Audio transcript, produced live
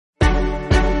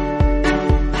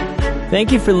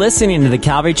Thank you for listening to the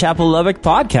Calvary Chapel Lubbock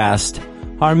podcast.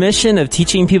 Our mission of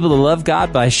teaching people to love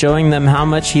God by showing them how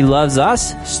much He loves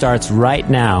us starts right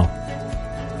now.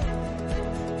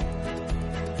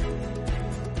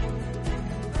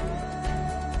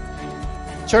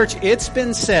 Church, it's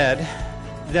been said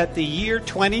that the year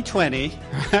 2020,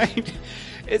 right?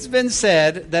 It's been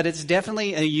said that it's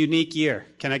definitely a unique year.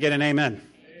 Can I get an amen?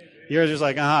 You're just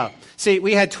like, See,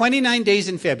 we had 29 days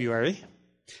in February,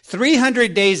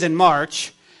 300 days in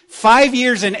March, 5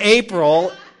 years in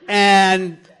April,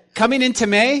 and coming into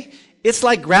May, it's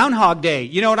like Groundhog Day.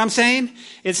 You know what I'm saying?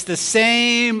 It's the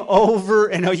same over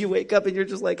and you wake up and you're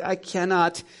just like, I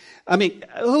cannot. I mean,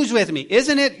 who's with me?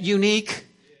 Isn't it unique?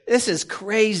 This is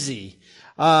crazy.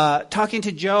 Talking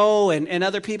to Joe and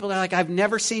other people, they're like, I've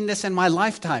never seen this in my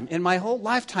lifetime. In my whole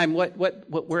lifetime, what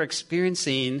we're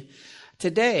experiencing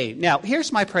today. Now,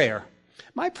 here's my prayer.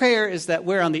 My prayer is that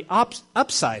we're on the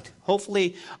upside,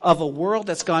 hopefully, of a world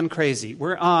that's gone crazy.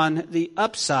 We're on the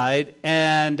upside,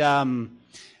 and I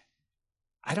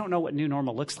don't know what new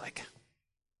normal looks like.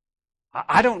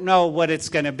 I don't know what it's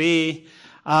going to be.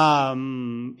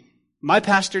 My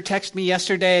pastor texted me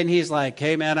yesterday, and he's like,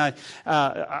 hey, man,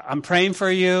 I'm praying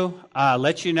for you,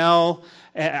 let you know.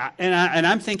 And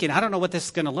I'm thinking, I don't know what this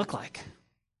is going to look like.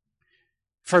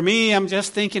 For me, I'm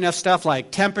just thinking of stuff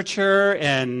like temperature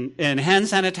and hand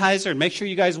sanitizer, and make sure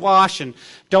you guys wash and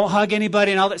don't hug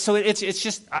anybody and all that. So it's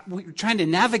just, we're trying to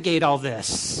navigate all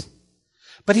this.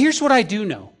 But here's what I do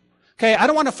know. Okay, I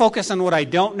don't want to focus on what I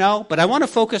don't know, but I want to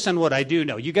focus on what I do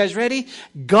know. You guys ready?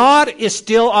 God is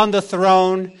still on the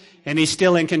throne, and He's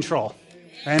still in control.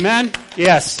 Amen?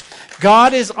 Yes.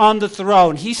 God is on the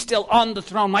throne. He's still on the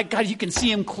throne. My God, you can see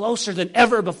Him closer than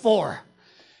ever before.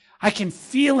 I can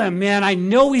feel Him, man. I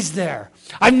know He's there.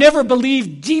 I've never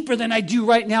believed deeper than I do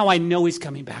right now. I know He's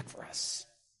coming back for us.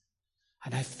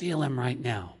 And I feel Him right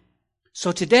now.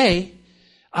 So today,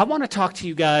 I want to talk to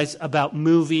you guys about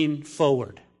moving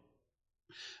forward.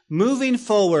 Moving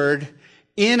forward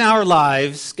in our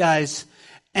lives, guys,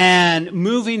 and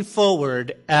moving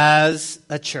forward as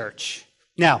a church.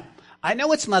 Now, I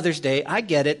know it's Mother's Day. I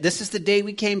get it. This is the day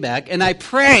we came back. And I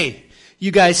pray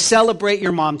you guys celebrate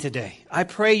your mom today. I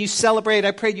pray you celebrate.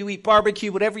 I pray you eat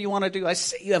barbecue, whatever you want to do. I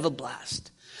say you have a blast.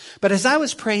 But as I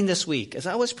was praying this week,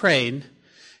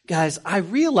 guys, I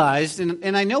realized,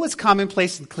 and I know it's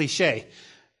commonplace and cliche,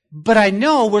 but I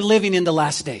know we're living in the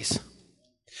last days.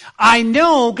 I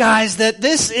know, guys, that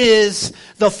this is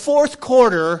the fourth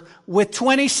quarter with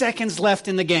 20 seconds left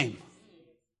in the game.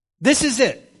 This is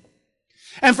it.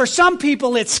 And for some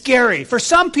people, it's scary. For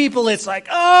some people, it's like,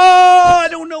 I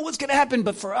don't know what's going to happen.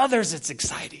 But for others, it's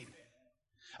exciting.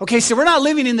 Okay, so we're not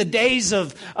living in the days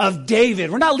of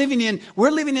David. We're living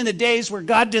in the days where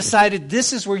God decided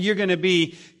this is where you're going to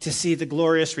be to see the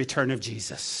glorious return of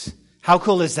Jesus. How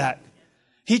cool is that?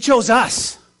 He chose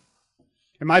us.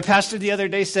 And my pastor the other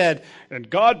day said, and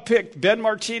God picked Ben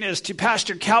Martinez to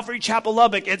pastor Calvary Chapel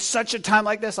Lubbock at such a time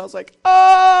like this. I was like,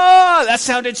 that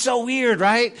sounded so weird,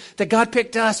 right? That God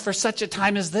picked us for such a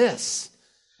time as this.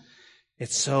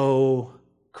 It's so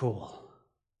cool.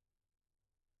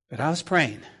 But I was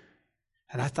praying,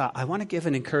 and I thought, I want to give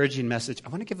an encouraging message. I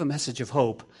want to give a message of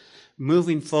hope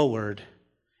moving forward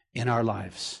in our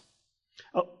lives.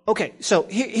 Oh, okay, so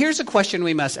here's a question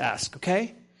we must ask,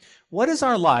 okay? What is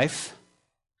our life?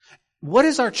 What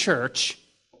is our church?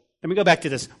 Let me go back to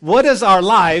this. What is our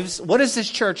lives? What does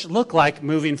this church look like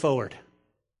moving forward?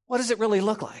 What does it really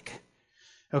look like?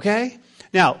 Okay?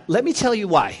 Now, let me tell you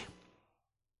why.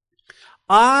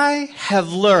 I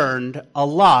have learned a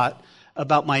lot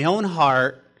about my own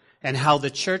heart and how the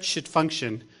church should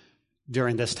function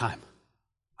during this time.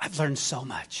 I've learned so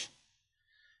much.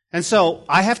 And so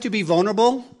I have to be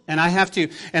vulnerable, and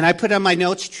I put on my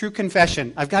notes, true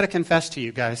confession. I've got to confess to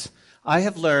you guys. I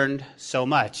have learned so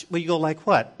much. Well, you go like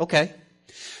what? Okay.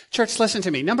 Church, listen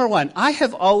to me. Number one, I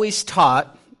have always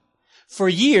taught for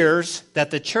years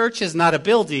that the church is not a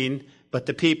building, but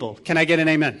the people. Can I get an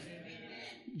amen?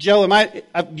 Joe,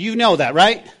 you know that,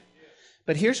 right?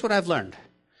 But here's what I've learned.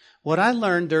 What I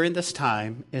learned during this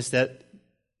time is that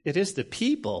it is the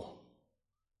people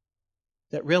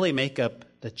that really make up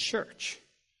the church.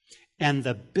 And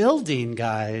the building,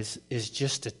 guys, is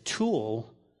just a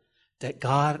tool that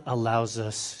God allows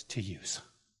us to use.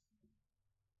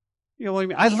 You know what I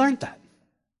mean? I learned that.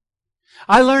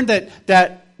 I learned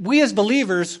that we as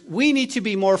believers, we need to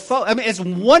be more it's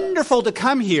wonderful to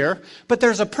come here, but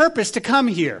there's a purpose to come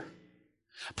here.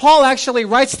 Paul actually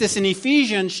writes this in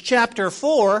Ephesians chapter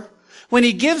 4, when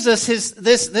he gives us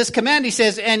this command. He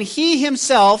says, and He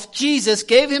Himself, Jesus,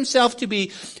 gave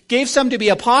some to be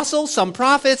apostles, some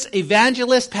prophets,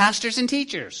 evangelists, pastors, and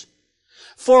teachers.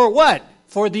 For what?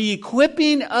 For the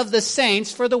equipping of the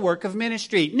saints for the work of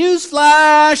ministry.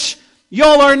 Newsflash!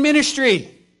 Y'all are in ministry.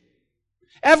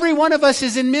 Every one of us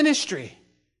is in ministry.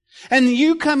 And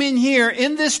you come in here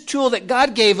in this tool that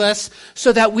God gave us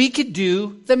so that we could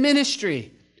do the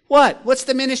ministry. What? What's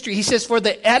the ministry? He says, for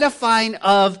the edifying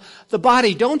of the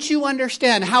body. Don't you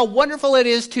understand how wonderful it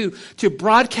is to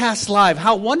broadcast live?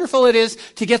 How wonderful it is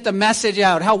to get the message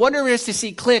out? How wonderful it is to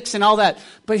see clicks and all that?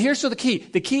 But here's the key.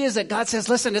 The key is that God says,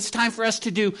 listen, it's time for us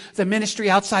to do the ministry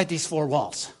outside these four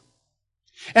walls.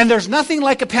 And there's nothing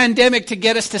like a pandemic to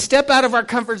get us to step out of our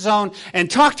comfort zone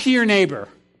and talk to your neighbor.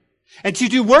 And to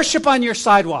do worship on your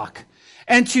sidewalk.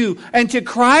 And to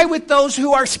cry with those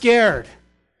who are scared.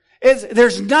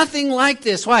 There's nothing like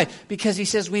this. Why? Because he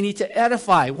says we need to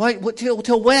edify. Why?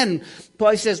 Till when?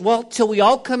 Well, he says, well, till we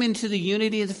all come into the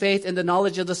unity of the faith and the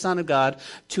knowledge of the Son of God,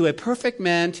 to a perfect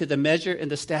man, to the measure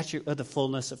and the stature of the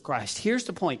fullness of Christ. Here's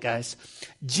the point, guys.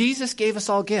 Jesus gave us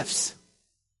all gifts.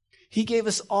 He gave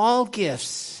us all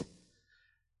gifts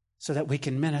so that we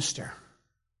can minister.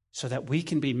 So that we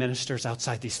can be ministers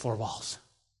outside these four walls.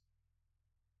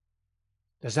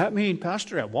 Does that mean,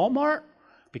 Pastor, at Walmart?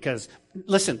 Because,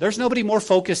 listen, there's nobody more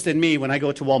focused than me when I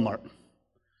go to Walmart.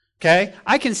 Okay?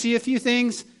 I can see a few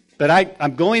things, but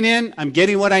I'm going in, I'm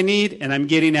getting what I need, and I'm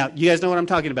getting out. You guys know what I'm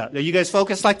talking about. Are you guys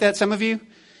focused like that, some of you?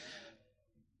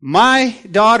 My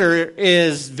daughter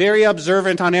is very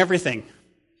observant on everything.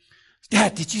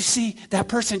 Dad, did you see that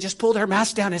person just pulled her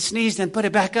mask down and sneezed and put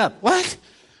it back up? What?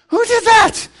 Who did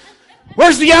that?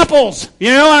 Where's the apples? You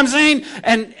know what I'm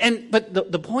saying? But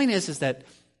the point is that,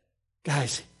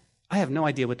 guys, I have no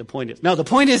idea what the point is. No, the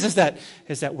point is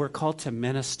that we're called to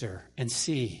minister and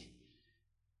see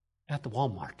at the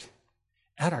Walmart,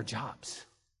 at our jobs.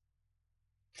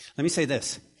 Let me say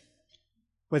this.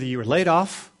 Whether you were laid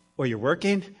off or you're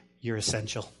working, you're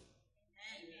essential.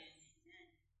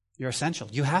 You're essential.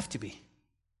 You have to be.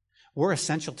 We're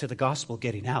essential to the gospel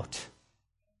getting out.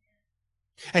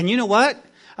 And you know what?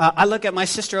 I look at my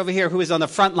sister over here who is on the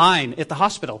front line at the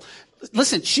hospital.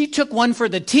 Listen, she took one for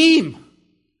the team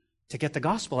to get the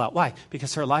gospel out. Why?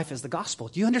 Because her life is the gospel.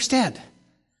 Do you understand?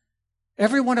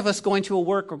 Every one of us going to a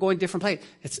work or going to a different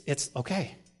place, it's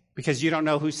okay. Because you don't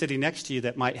know who's sitting next to you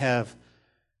that might have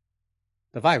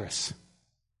the virus.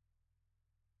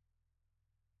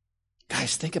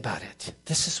 Guys, think about it.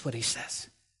 This is what he says.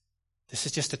 This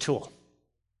is just a tool.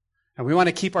 And we want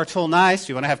to keep our tool nice.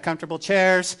 We want to have comfortable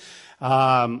chairs.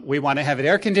 We want to have it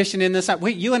air conditioned in this.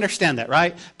 You understand that,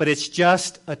 right? But it's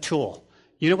just a tool.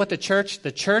 You know what the church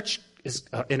is,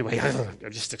 anyway,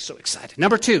 I'm just so excited.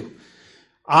 Number 2,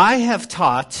 I have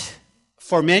taught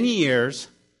for many years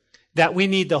that we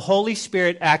need the Holy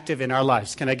Spirit active in our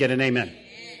lives. Can I get an amen?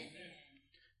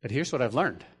 But here's what I've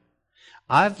learned.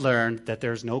 I've learned that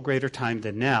there's no greater time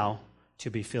than now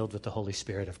to be filled with the Holy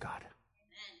Spirit of God.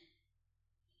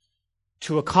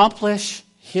 To accomplish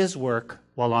His work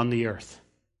while on the earth.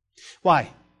 Why?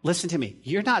 Listen to me.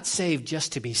 You're not saved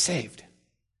just to be saved.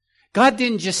 God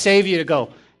didn't just save you to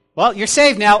go, well, you're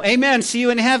saved now. Amen. See you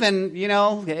in heaven. You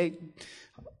know,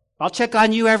 I'll check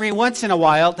on you every once in a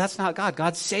while. That's not God.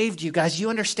 God saved you, guys.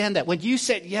 You understand that. When you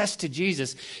said yes to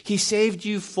Jesus, He saved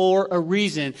you for a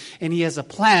reason, and He has a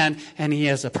plan, and He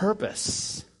has a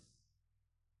purpose.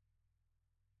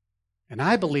 And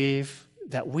I believe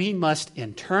that we must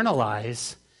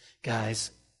internalize,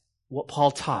 guys, what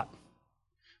Paul taught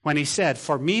when he said,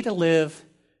 for me to live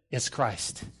is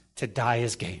Christ, to die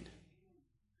is gain.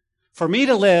 For me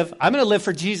to live, I'm going to live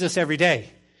for Jesus every day.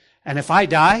 And if I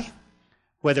die,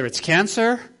 whether it's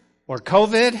cancer or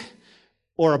COVID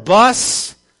or a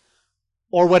bus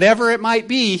or whatever it might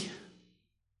be,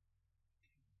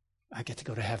 I get to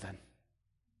go to heaven.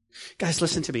 Guys,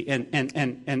 listen to me.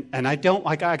 And I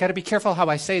got to be careful how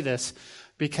I say this,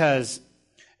 because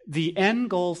the end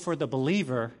goal for the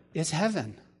believer is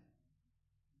heaven.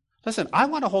 Listen, I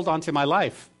want to hold on to my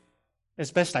life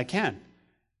as best I can,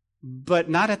 but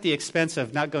not at the expense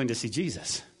of not going to see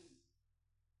Jesus.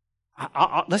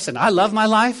 Listen, I love my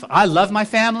life. I love my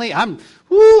family. I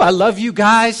love you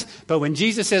guys. But when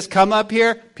Jesus says, come up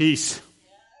here, peace.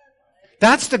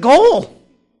 That's the goal.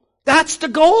 That's the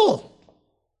goal.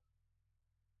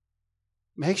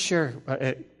 Make sure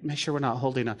we're not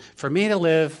holding on. For me to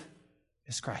live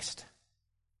is Christ.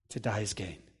 To die is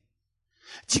gain.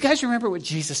 Do you guys remember what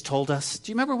Jesus told us?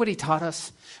 Do you remember what He taught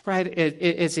us? Right?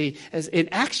 As in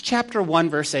Acts chapter 1,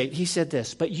 verse 8, He said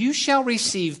this, but you shall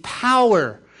receive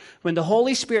power when the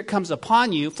Holy Spirit comes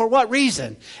upon you. For what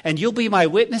reason? And you'll be my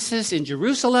witnesses in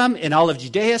Jerusalem, in all of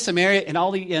Judea, Samaria, and all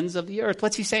the ends of the earth.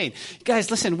 What's He saying? Guys,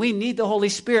 listen, we need the Holy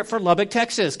Spirit for Lubbock,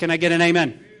 Texas. Can I get an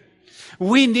amen?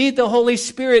 We need the Holy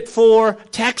Spirit for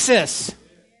Texas,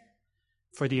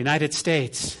 for the United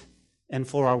States, and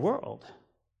for our world.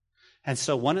 And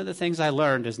so one of the things I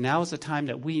learned is now is the time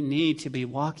that we need to be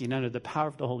walking under the power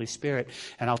of the Holy Spirit.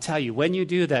 And I'll tell you, when you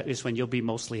do that is when you'll be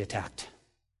mostly attacked.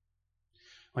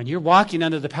 When you're walking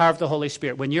under the power of the Holy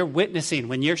Spirit, when you're witnessing,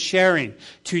 when you're sharing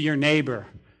to your neighbor,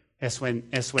 that's when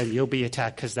you'll be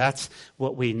attacked, because that's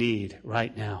what we need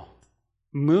right now.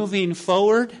 Moving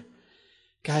forward,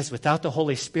 guys, without the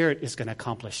Holy Spirit is going to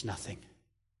accomplish nothing.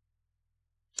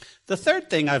 The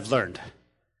third thing I've learned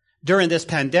during this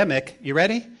pandemic, you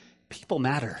ready? People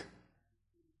matter.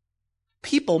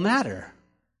 People matter.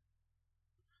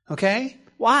 Okay?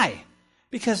 Why?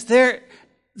 Because they're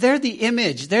the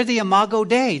image. They're the imago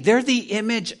Dei. They're the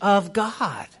image of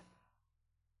God.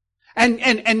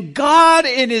 And God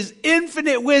in His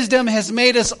infinite wisdom has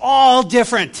made us all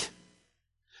different.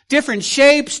 Different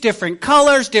shapes, different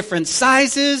colors, different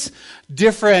sizes,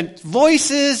 different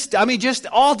voices. I mean, just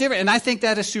all different. And I think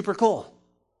that is super cool.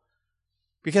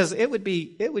 Because it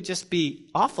would just be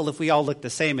awful if we all looked the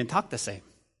same and talked the same.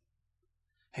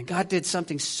 And God did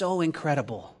something so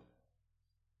incredible.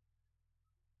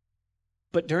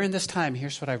 But during this time,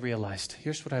 here's what I realized.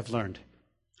 Here's what I've learned.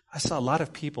 I saw a lot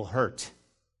of people hurt.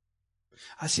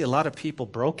 I see a lot of people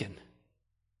broken.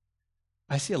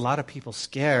 I see a lot of people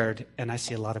scared, and I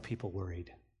see a lot of people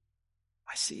worried.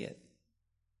 I see it.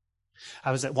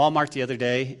 I was at Walmart the other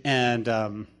day, and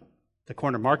the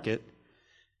corner market,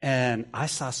 and I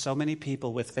saw so many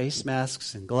people with face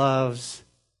masks and gloves.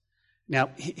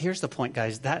 Now, here's the point,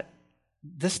 guys.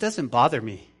 This doesn't bother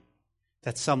me,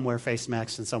 that some wear face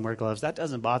masks and some wear gloves. That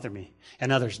doesn't bother me,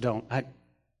 and others don't.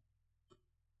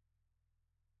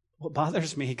 What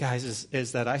bothers me, guys,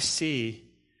 is that I see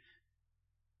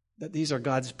that these are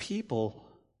God's people,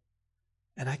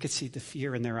 and I could see the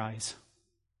fear in their eyes.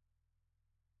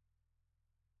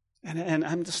 And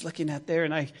I'm just looking at there,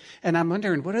 and I'm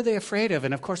wondering, what are they afraid of?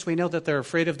 And of course, we know that they're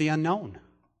afraid of the unknown.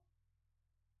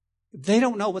 They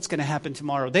don't know what's going to happen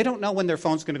tomorrow. They don't know when their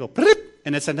phone's going to go,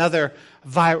 and it's another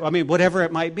virus. I mean, whatever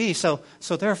it might be. So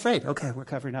they're afraid. Okay, we're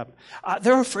covering up.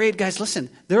 They're afraid, guys.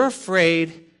 Listen, they're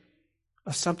afraid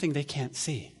of something they can't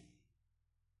see.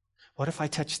 What if I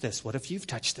touch this? What if you've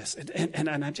touched this? And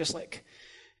I'm just like,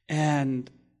 and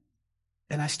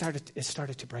it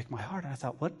started to break my heart. And I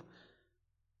thought, what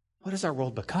has our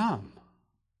world become?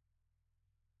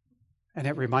 And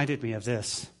it reminded me of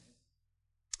this.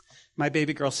 My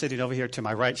baby girl sitting over here to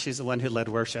my right, she's the one who led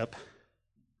worship.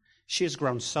 She has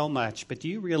grown so much, but do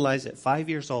you realize at 5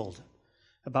 years old,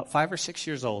 about 5 or 6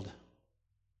 years old,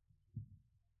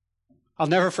 I'll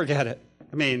never forget it.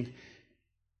 I mean,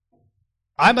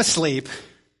 I'm asleep,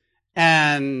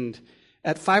 and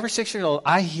at 5 or 6 years old,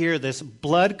 I hear this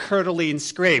blood-curdling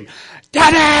scream,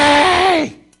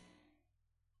 "Daddy!"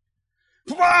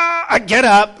 I get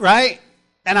up, right?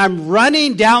 And I'm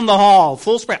running down the hall,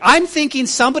 full sprint. I'm thinking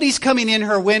somebody's coming in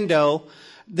her window.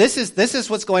 This is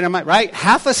what's going on, right?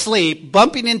 Half asleep,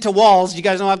 bumping into walls. You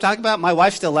guys know what I'm talking about? My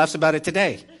wife still laughs about it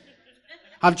today.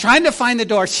 I'm trying to find the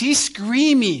door. She's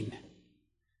screaming.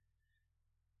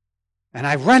 And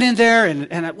I run in there,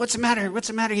 and what's the matter? What's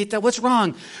the matter, Gita? What's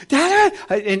wrong? Dada!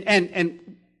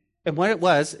 And what it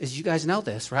was is, you guys know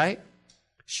this, right?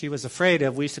 She was afraid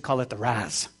of, we used to call it the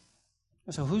Raz.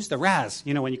 So who's the Raz?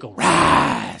 You know, when you go,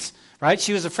 Raz, right?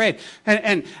 She was afraid.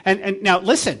 And now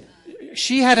listen,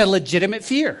 she had a legitimate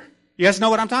fear. You guys know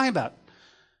what I'm talking about.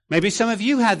 Maybe some of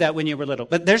you had that when you were little.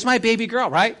 But there's my baby girl,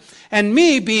 right? And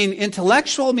me being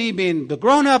intellectual, me being the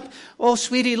grown-up, oh,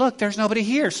 sweetie, look, there's nobody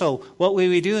here. So what we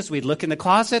would do is we'd look in the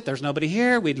closet. There's nobody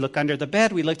here. We'd look under the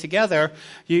bed. We'd look together.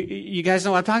 You guys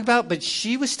know what I'm talking about? But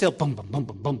she was still boom, boom, boom,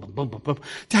 boom, boom, boom, boom, boom, boom.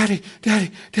 Daddy,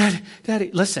 daddy, daddy, daddy.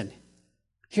 Listen,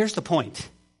 here's the point.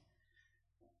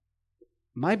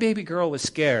 My baby girl was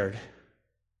scared,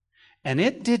 and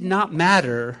it did not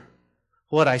matter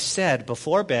what I said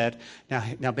before bed.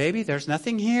 Now, baby, there's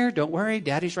nothing here. Don't worry.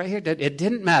 Daddy's right here. It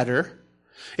didn't matter.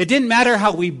 It didn't matter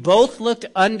how we both looked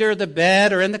under the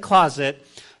bed or in the closet.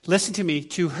 Listen to me.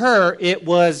 To her, it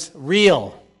was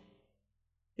real.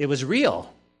 It was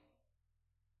real.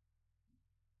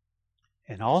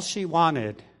 And all she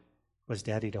wanted was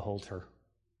Daddy to hold her.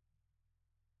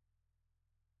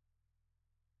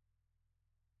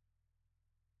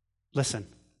 Listen.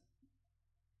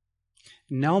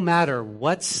 No matter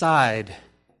what side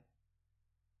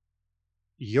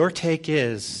your take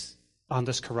is on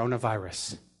this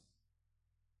coronavirus,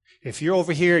 if you're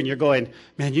over here and you're going,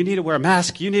 man, you need to wear a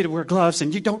mask, you need to wear gloves,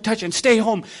 and you don't touch and stay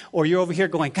home, or you're over here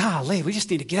going, golly, we just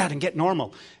need to get out and get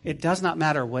normal. It does not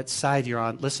matter what side you're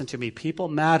on. Listen to me. People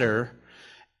matter,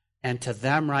 and to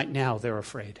them right now, they're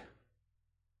afraid.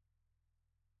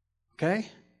 Okay?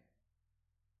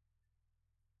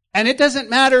 And it doesn't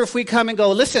matter if we come and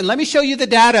go, listen, let me show you the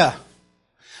data.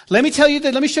 Let me show you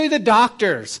the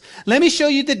doctors. Let me show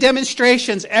you the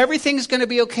demonstrations. Everything's going to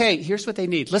be okay. Here's what they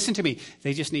need. Listen to me.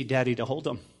 They just need daddy to hold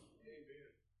them.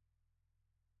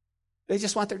 They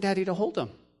just want their daddy to hold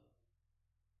them.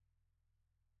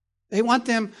 They want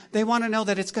to know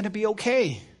that it's going to be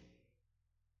okay.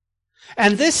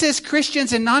 And this is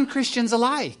Christians and non-Christians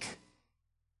alike.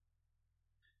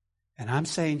 And I'm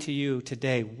saying to you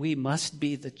today, we must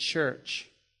be the church.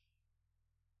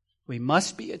 We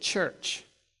must be a church.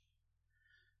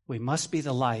 We must be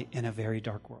the light in a very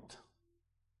dark world.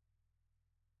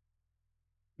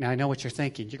 Now, I know what you're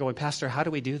thinking. You're going, Pastor, how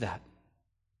do we do that?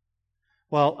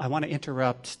 Well, I want to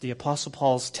interrupt the Apostle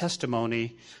Paul's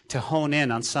testimony to hone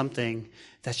in on something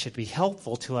that should be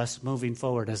helpful to us moving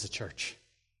forward as a church.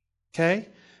 Okay?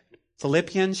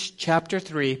 Philippians chapter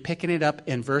 3, picking it up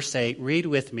in verse 8, read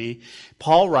with me.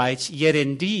 Paul writes, "Yet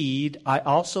indeed I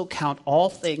also count all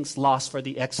things lost for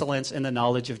the excellence in the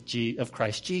knowledge of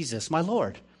Christ Jesus, my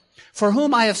Lord, for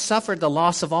whom I have suffered the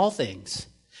loss of all things,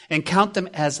 and count them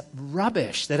as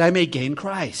rubbish, that I may gain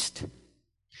Christ,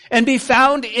 and be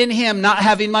found in him, not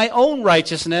having my own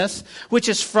righteousness, which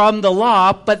is from the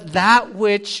law, but that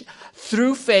which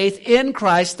through faith in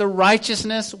Christ, the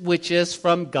righteousness which is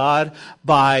from God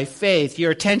by faith." Your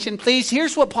attention, please.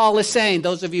 Here's what Paul is saying.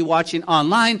 Those of you watching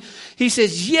online, he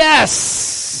says,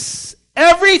 yes,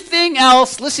 everything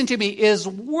else, listen to me, is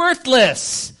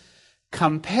worthless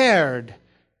compared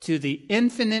to the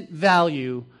infinite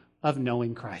value of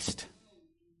knowing Christ.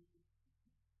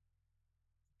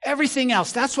 Everything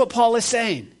else, that's what Paul is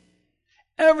saying.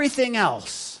 Everything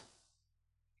else.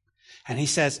 And he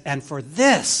says, and for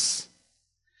this,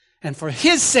 and for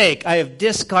his sake, I have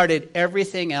discarded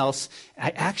everything else.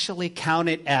 I actually count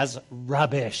it as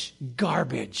rubbish,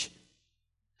 garbage.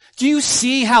 Do you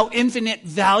see how infinite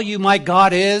value my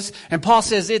God is? And Paul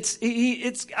says,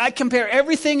 I compare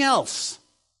everything else.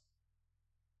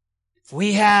 If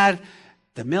we had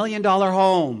the $1 million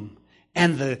home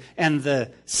and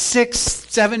the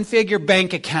 6-7-figure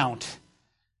bank account,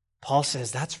 Paul says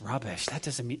that's rubbish. That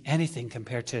doesn't mean anything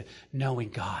compared to knowing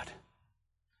God.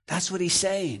 That's what he's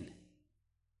saying.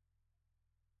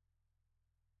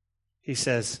 He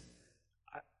says,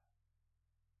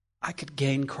 I could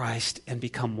gain Christ and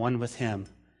become one with him.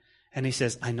 And he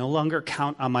says, I no longer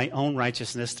count on my own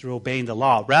righteousness through obeying the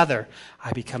law. Rather,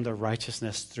 I become the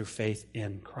righteousness through faith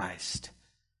in Christ.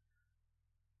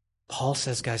 Paul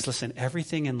says, guys, listen,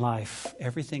 everything in life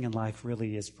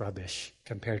really is rubbish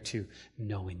compared to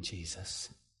knowing Jesus.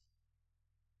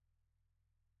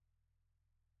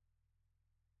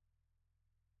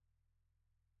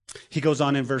 He goes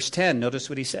on in verse 10. Notice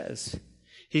what he says.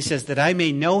 He says that I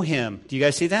may know him. Do you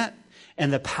guys see that?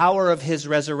 And the power of his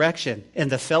resurrection and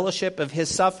the fellowship of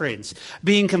his sufferings,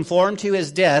 being conformed to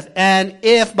his death, and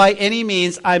if by any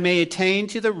means I may attain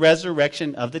to the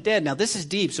resurrection of the dead. Now this is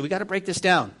deep, so we got to break this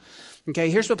down. Okay,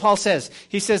 here's what Paul says.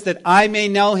 He says that I may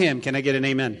know him. Can I get an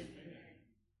amen?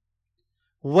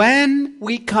 When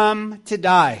we come to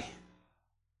die,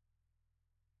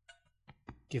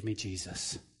 give me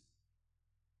Jesus.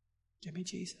 Give me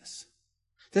Jesus.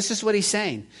 This is what he's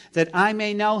saying, that I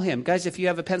may know him. Guys, if you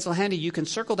have a pencil handy, you can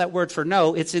circle that word for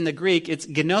know. It's in the Greek. It's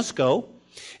gnosko,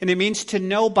 and it means to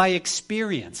know by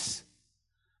experience.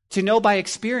 To know by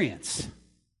experience.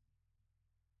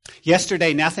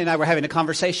 Yesterday, Nathan and I were having a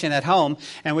conversation at home,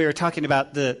 and we were talking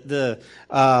about the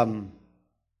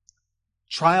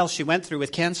trial she went through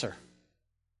with cancer.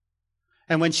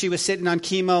 And when she was sitting on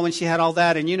chemo and she had all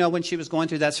that, and you know when she was going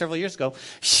through that several years ago,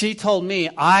 she told me,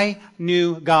 I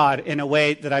knew God in a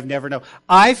way that I've never known.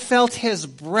 I felt his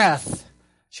breath.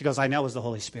 She goes, I know it was the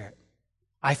Holy Spirit.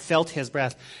 I felt his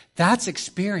breath. That's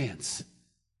experience.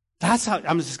 That's how,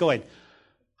 I'm just going,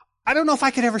 I don't know if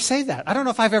I could ever say that. I don't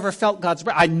know if I've ever felt God's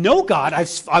breath. I know God.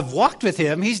 I've walked with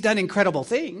him. He's done incredible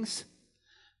things.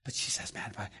 But she says,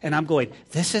 man, and I'm going,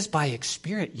 this is by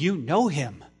experience. You know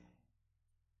him.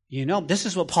 You know, this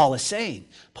is what Paul is saying.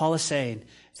 Paul is saying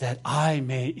that I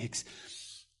may feel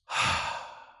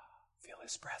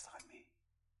his breath on me.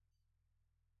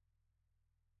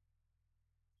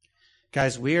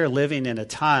 Guys, we are living in a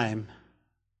time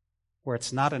where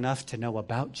it's not enough to know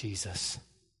about Jesus.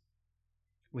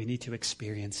 We need to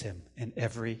experience him in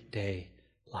everyday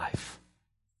life.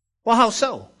 Well, how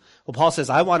so? Well, Paul says,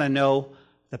 I want to know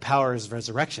the power of his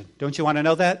resurrection. Don't you want to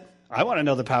know that? I want to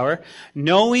know the power.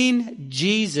 Knowing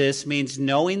Jesus means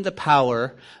knowing the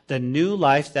power, the new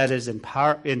life that is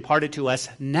imparted to us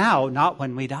now, not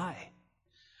when we die.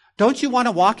 Don't you want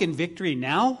to walk in victory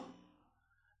now?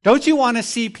 Don't you want to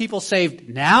see people saved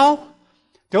now?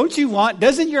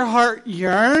 Doesn't your heart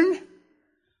yearn?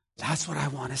 That's what I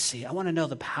want to see. I want to know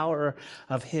the power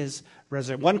of his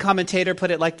resurrection. One commentator put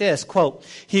it like this, quote,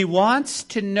 he wants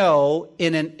to know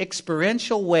in an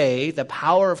experiential way the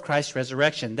power of Christ's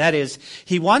resurrection. That is,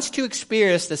 he wants to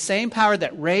experience the same power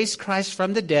that raised Christ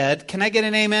from the dead. Can I get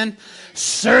an amen?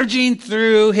 Surging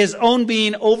through his own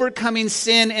being, overcoming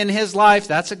sin in his life.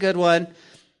 That's a good one.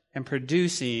 And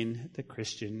producing the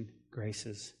Christian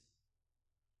graces.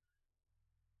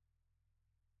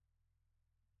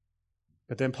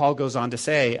 But then Paul goes on to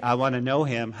say, I want to know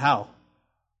him. How?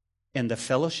 In the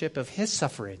fellowship of his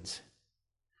sufferings.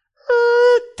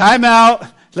 Time out.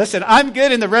 Listen, I'm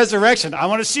good in the resurrection. I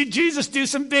want to see Jesus do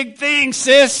some big things,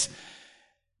 sis.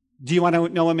 Do you want to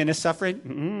know him in his suffering?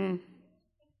 Mm-mm.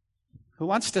 Who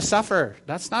wants to suffer?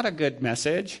 That's not a good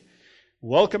message.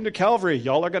 Welcome to Calvary.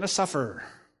 Y'all are going to suffer.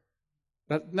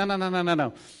 But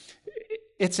no.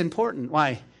 It's important.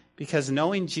 Why? Because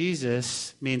knowing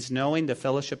Jesus means knowing the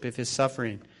fellowship of his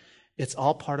suffering. It's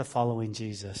all part of following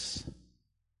Jesus.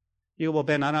 You go, well,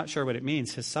 Ben, I'm not sure what it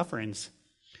means, his sufferings.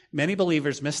 Many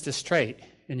believers miss this trait.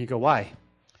 And you go, why?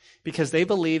 Because they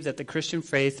believe that the Christian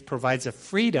faith provides a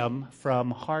freedom from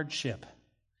hardship.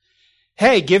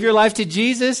 Hey, give your life to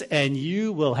Jesus and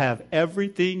you will have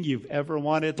everything you've ever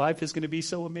wanted. Life is going to be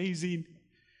so amazing.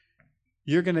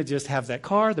 You're going to just have that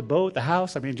car, the boat, the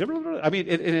house. And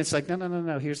it's like,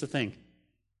 no. Here's the thing.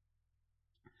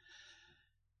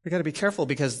 We got to be careful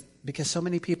because so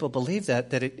many people believe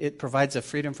that it provides a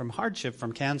freedom from hardship,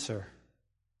 from cancer,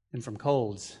 and from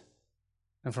colds,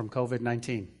 and from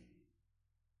COVID-19.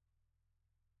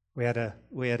 We had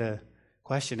a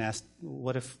question asked: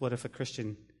 What if a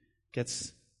Christian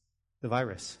gets the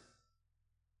virus?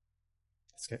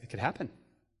 It could happen.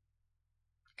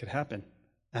 It could happen.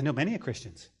 I know many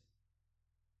Christians.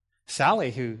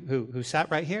 Sally, who sat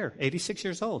right here, 86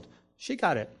 years old, she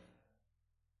got it.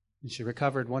 And she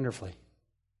recovered wonderfully.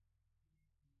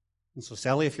 And so,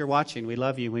 Sally, if you're watching, we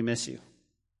love you, we miss you.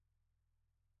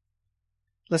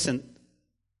 Listen,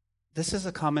 this is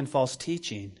a common false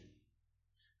teaching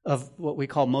of what we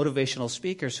call motivational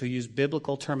speakers who use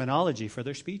biblical terminology for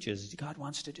their speeches. God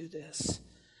wants to do this.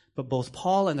 But both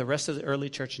Paul and the rest of the early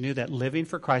church knew that living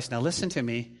for Christ, now listen to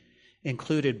me,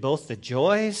 included both the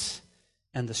joys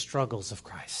and the struggles of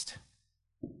Christ.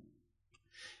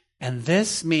 And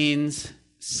this means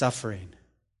suffering.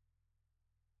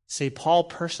 See, Paul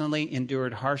personally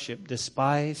endured hardship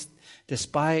despite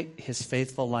his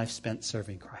faithful life spent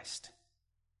serving Christ.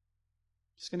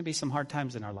 There's going to be some hard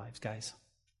times in our lives, guys.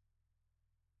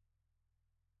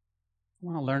 I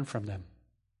want to learn from them.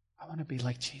 I want to be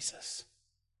like Jesus.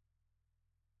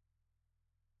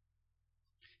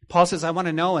 Paul says, I want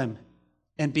to know him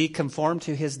and be conformed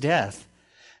to his death.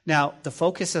 Now, the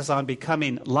focus is on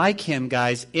becoming like him,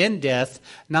 guys, in death,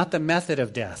 not the method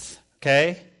of death,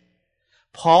 okay?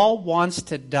 Paul wants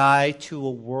to die to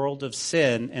a world of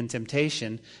sin and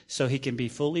temptation so he can be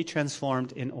fully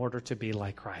transformed in order to be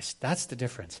like Christ. That's the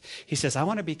difference. He says, I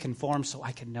want to be conformed so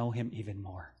I can know him even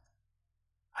more.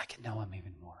 I can know him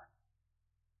even more.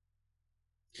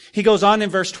 He goes on in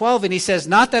verse 12 and he says,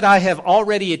 not that I have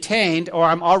already attained or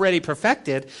I'm already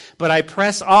perfected, but I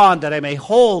press on that I may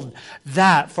hold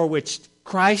that for which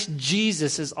Christ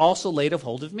Jesus is also laid of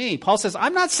hold of me. Paul says,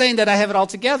 I'm not saying that I have it all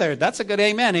together. That's a good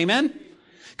amen. Amen?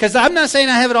 Because I'm not saying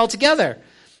I have it all together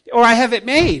or I have it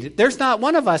made. There's not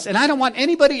one of us. And I don't want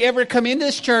anybody ever come into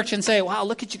this church and say, wow,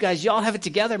 look at you guys. You all have it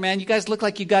together, man. You guys look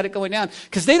like you got it going down.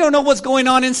 Because they don't know what's going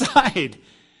on inside.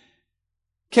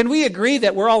 Can we agree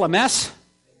that we're all a mess?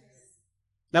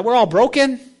 That we're all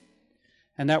broken,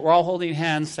 and that we're all holding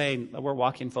hands saying that we're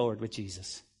walking forward with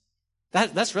Jesus.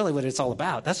 That's really what it's all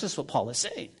about. That's just what Paul is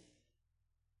saying.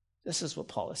 This is what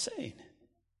Paul is saying.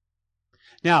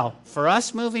 Now, for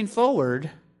us moving forward,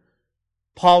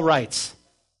 Paul writes,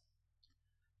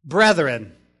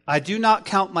 Brethren, I do not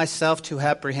count myself to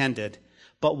have apprehended,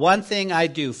 but one thing I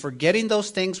do, forgetting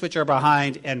those things which are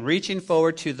behind and reaching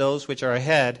forward to those which are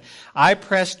ahead, I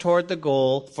press toward the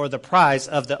goal for the prize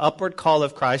of the upward call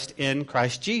of Christ in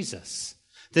Christ Jesus.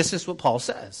 This is what Paul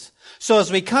says. So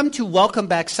as we come to Welcome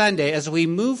Back Sunday, as we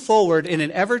move forward in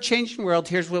an ever-changing world,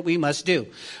 here's what we must do.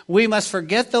 We must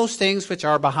forget those things which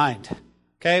are behind.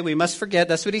 Okay, we must forget,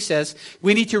 that's what he says.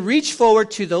 We need to reach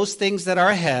forward to those things that are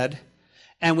ahead,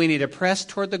 and we need to press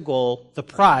toward the goal, the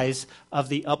prize of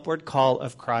the upward call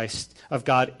of Christ, of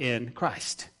God in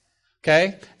Christ.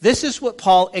 Okay? This is what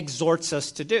Paul exhorts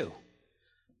us to do.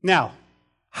 Now,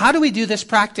 how do we do this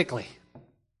practically?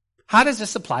 How does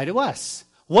this apply to us?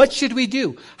 What should we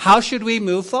do? How should we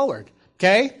move forward?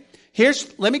 Okay?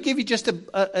 Let me give you just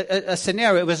a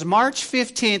scenario. It was March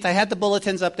 15th. I had the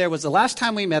bulletins up there. It was the last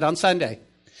time we met on Sunday.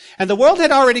 And the world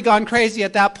had already gone crazy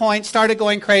at that point, started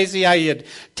going crazy. I had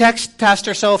text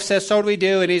Pastor Soph, says, so do we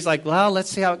do? And he's like, well, let's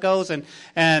see how it goes.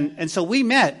 And so we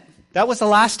met. That was the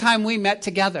last time we met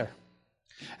together.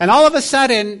 And all of a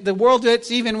sudden, the world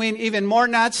gets even more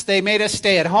nuts. They made us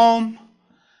stay at home.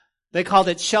 They called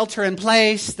it shelter in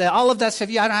place. All of that stuff.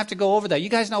 Yeah, I don't have to go over that. You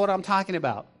guys know what I'm talking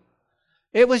about.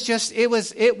 It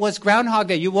was Groundhog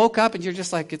Day. You woke up and you're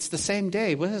just like, it's the same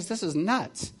day. This is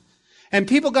nuts. And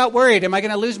people got worried. Am I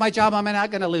going to lose my job? Am I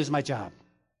not going to lose my job?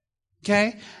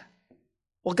 Okay?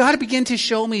 Well, God began to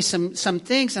show me some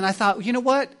things, and I thought, you know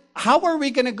what? How are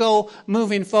we going to go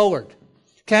moving forward?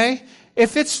 Okay?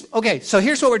 So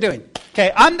here's what we're doing.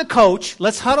 Okay, I'm the coach.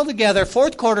 Let's huddle together.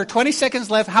 Fourth quarter, 20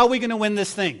 seconds left. How are we going to win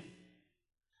this thing?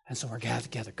 And so we're gathered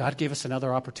together. God gave us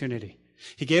another opportunity.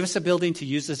 He gave us a building to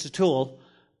use as a tool,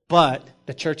 but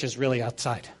the church is really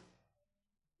outside.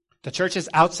 The church is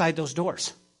outside those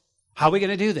doors. How are we going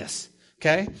to do this?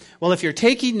 Okay? Well, if you're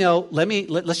taking note,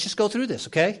 let's just go through this,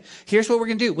 okay? Here's what we're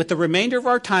going to do. With the remainder of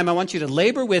our time, I want you to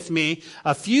labor with me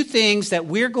a few things that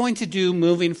we're going to do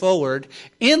moving forward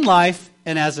in life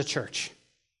and as a church.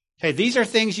 Okay, these are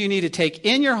things you need to take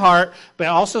in your heart, but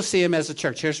also see them as a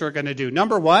church. Here's what we're going to do.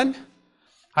 Number one,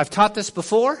 I've taught this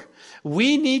before.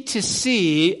 We need to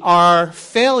see our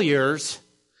failures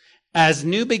as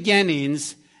new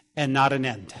beginnings and not an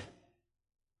end.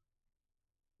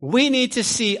 We need to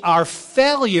see our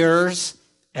failures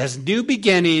as new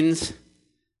beginnings,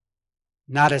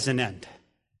 not as an end.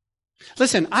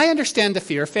 Listen, I understand the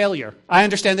fear of failure. I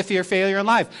understand the fear of failure in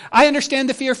life. I understand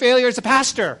the fear of failure as a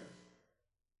pastor.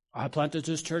 I planted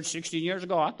this church 16 years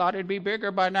ago. I thought it'd be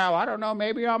bigger by now. I don't know.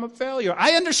 Maybe I'm a failure.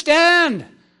 I understand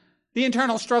the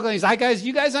internal strugglings.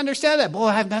 You guys understand that. Boy,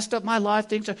 I've messed up my life.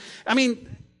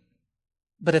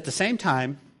 But at the same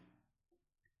time,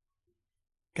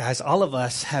 guys, all of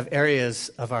us have areas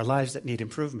of our lives that need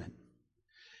improvement.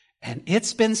 And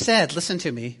it's been said, listen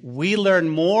to me, we learn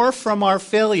more from our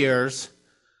failures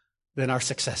than our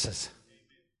successes.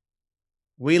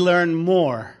 We learn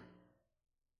more.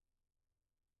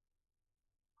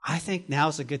 I think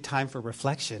now's a good time for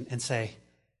reflection and say,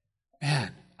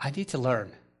 man, I need to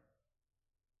learn.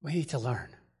 We need to learn.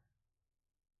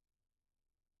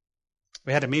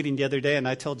 We had a meeting the other day and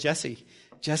I told Jesse,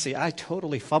 I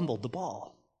totally fumbled the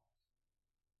ball.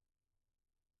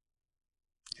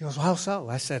 He goes, how so?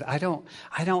 I said, I don't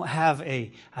have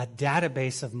a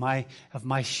database of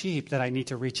my sheep that I need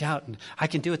to reach out, and I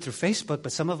can do it through Facebook,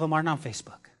 but some of them aren't on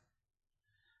Facebook.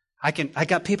 I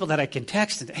got people that I can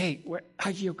text and, hey,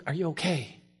 are you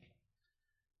okay?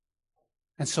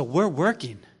 And so we're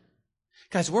working.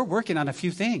 Guys, we're working on a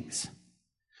few things.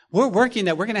 We're working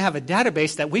that we're going to have a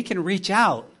database that we can reach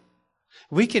out.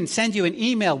 We can send you an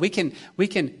email. We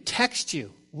can text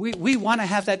you. We want to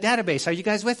have that database. Are you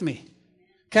guys with me?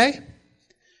 Okay?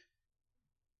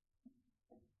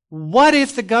 What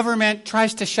if the government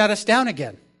tries to shut us down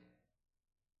again?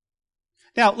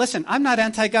 Now, listen, I'm not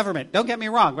anti-government. Don't get me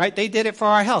wrong, right? They did it for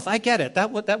our health. I get it.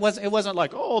 It wasn't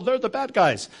like, oh, they're the bad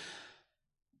guys.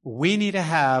 We need to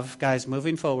have, guys,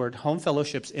 moving forward, home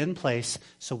fellowships in place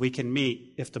so we can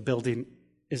meet if the building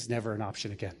is never an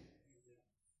option again.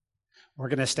 We're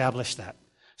going to establish that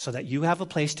so that you have a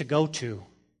place to go to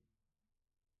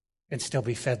and still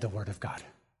be fed the Word of God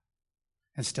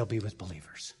and still be with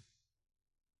believers.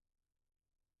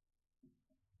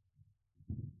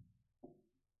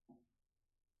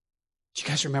 Do you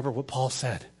guys remember what Paul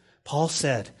said? Paul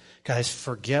said, guys,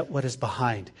 forget what is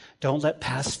behind. Don't let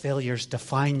past failures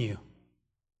define you.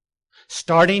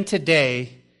 Starting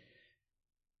today,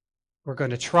 we're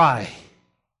going to try.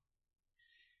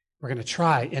 We're going to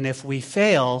try. And if we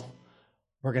fail,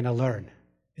 we're going to learn.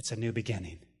 It's a new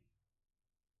beginning.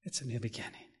 It's a new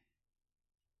beginning.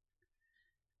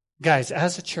 Guys,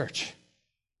 as a church,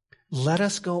 let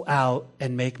us go out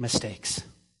and make mistakes.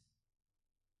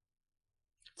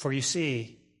 For you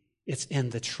see, it's in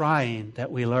the trying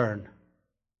that we learn.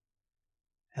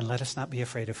 And let us not be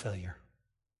afraid of failure.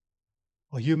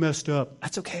 Well, you messed up.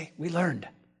 That's okay. We learned.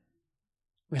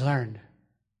 We learned.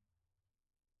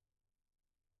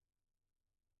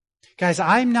 Guys,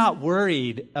 I'm not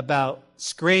worried about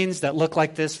screens that look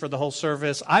like this for the whole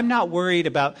service. I'm not worried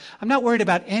about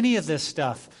any of this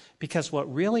stuff, because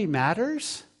what really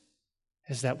matters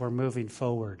is that we're moving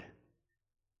forward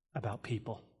about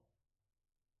people.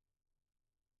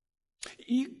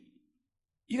 You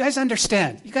guys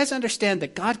understand. You guys understand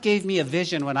that God gave me a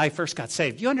vision when I first got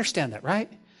saved. You understand that,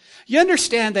 right? You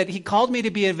understand that He called me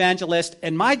to be an evangelist,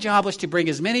 and my job was to bring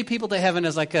as many people to heaven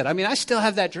as I could. I mean, I still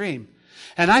have that dream.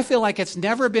 And I feel like it's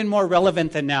never been more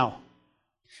relevant than now.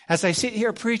 As I sit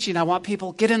here preaching, I want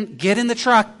people, get in the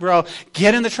truck, bro.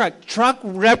 Get in the truck. Truck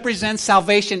represents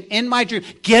salvation in my dream.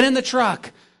 Get in the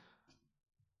truck.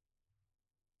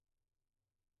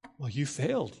 Well, you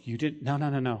failed. You didn't.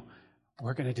 No.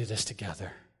 We're going to do this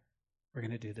together. We're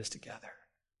going to do this together.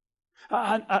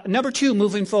 Number 2,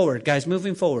 moving forward. Guys,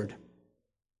 moving forward.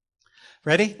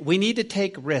 Ready? We need to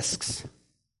take risks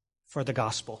for the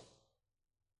gospel.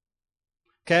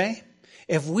 Okay?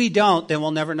 If we don't, then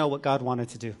we'll never know what God wanted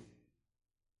to do.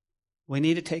 We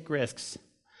need to take risks.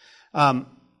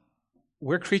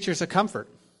 We're creatures of comfort.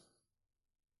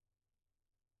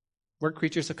 We're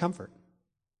creatures of comfort.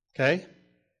 Okay?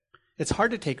 It's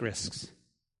hard to take risks.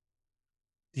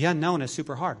 The unknown is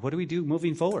super hard. What do we do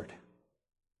moving forward?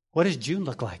 What does June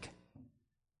look like?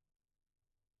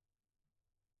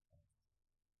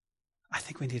 I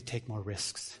think we need to take more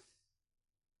risks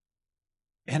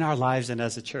in our lives and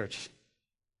as a church.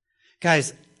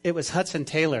 Guys, it was Hudson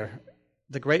Taylor,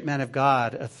 the great man of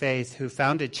God of faith who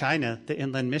founded China, the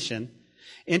Inland Mission,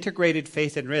 integrated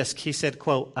faith and risk. He said,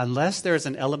 quote, "Unless there is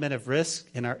an element of risk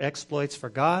in our exploits for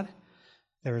God,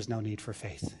 there is no need for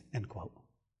faith," end quote.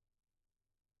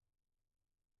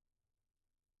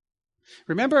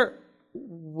 Remember,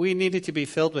 we needed to be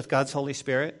filled with God's Holy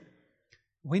Spirit.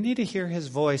 We need to hear his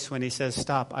voice when he says,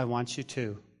 "Stop, I want you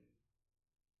to."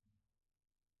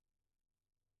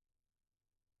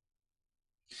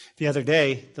 The other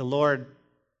day, the Lord,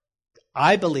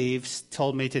 I believe,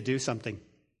 told me to do something,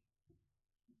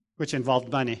 which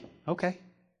involved money. Okay.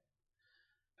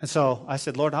 And so I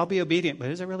said, "Lord, I'll be obedient, but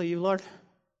is it really you, Lord?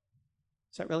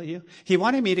 Is that really you?" He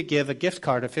wanted me to give a gift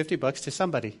card of $50 to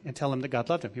somebody and tell him that God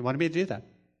loved him. He wanted me to do that.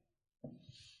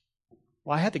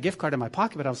 Well, I had the gift card in my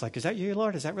pocket, but I was like, "Is that you,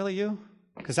 Lord? Is that really you?"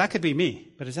 Because that could be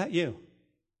me, but is that you?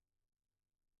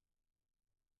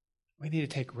 We need to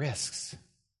take risks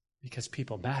because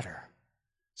people matter.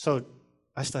 So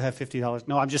I still have $50.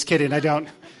 No, I'm just kidding. I don't.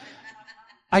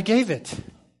 I gave it.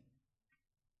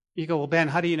 You go, "Well, Ben,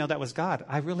 how do you know that was God?"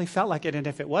 I really felt like it, and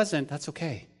if it wasn't, that's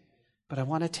okay. But I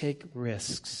want to take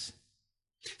risks.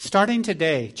 Starting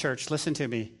today, church, listen to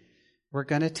me. We're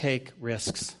going to take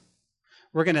risks.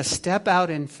 We're going to step out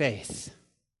in faith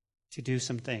to do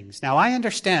some things. Now, I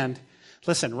understand.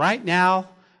 Listen, right now,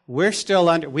 we're still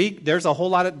there's a whole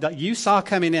lot of, you saw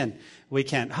coming in. We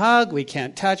can't hug, we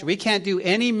can't touch, we can't do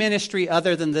any ministry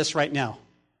other than this right now.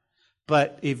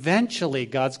 But eventually,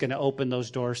 God's going to open those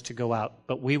doors to go out.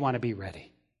 But we want to be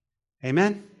ready.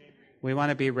 Amen? We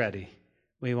want to be ready.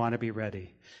 We want to be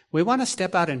ready. We want to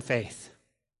step out in faith.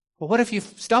 Well, what if you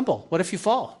stumble? What if you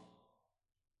fall?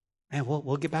 And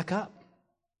we'll get back up.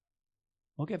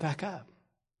 We'll get back up.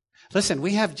 Listen,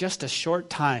 we have just a short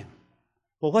time.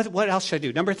 Well, what else should I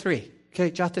do? Number 3.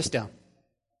 Okay, jot this down.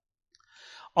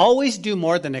 Always do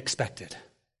more than expected.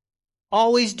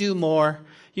 Always do more.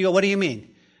 You go, "What do you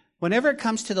mean?" Whenever it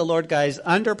comes to the Lord, guys,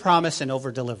 under promise and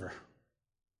over deliver.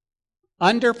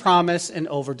 Under promise and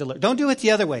over deliver. Don't do it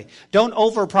the other way. Don't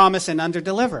over promise and under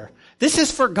deliver. This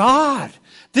is for God.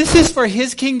 This is for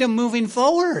his kingdom moving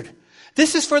forward.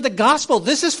 This is for the gospel.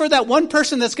 This is for that one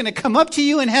person that's going to come up to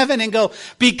you in heaven and go,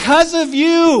 "Because of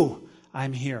you,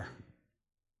 I'm here.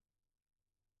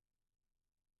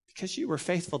 Because you were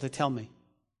faithful to tell me.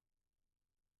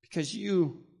 Because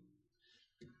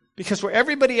where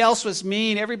everybody else was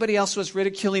mean, everybody else was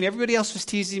ridiculing, everybody else was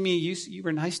teasing me, you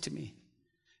were nice to me.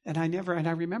 And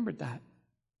I remembered that.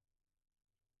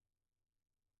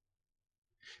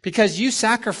 Because you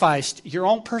sacrificed your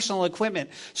own personal equipment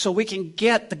so we can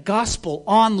get the gospel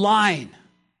online.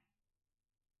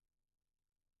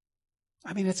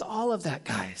 I mean, it's all of that,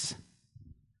 guys.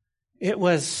 It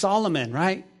was Solomon,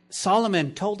 right?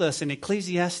 Solomon told us in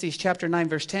Ecclesiastes chapter 9,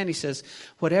 verse 10, he says,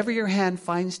 "Whatever your hand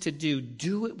finds to do,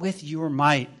 do it with your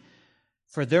might.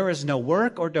 For there is no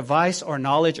work or device or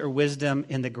knowledge or wisdom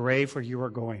in the grave where you are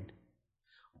going."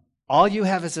 All you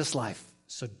have is this life.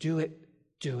 So do it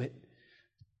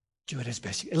as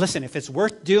best you can. Listen, if it's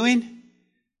worth doing,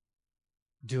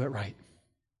 do it right.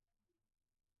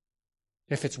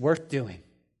 If it's worth doing.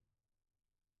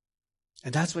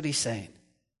 And that's what he's saying.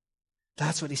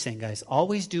 That's what he's saying, guys.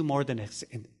 Always do more than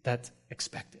that's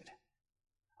expected.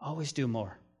 Always do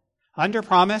more. Under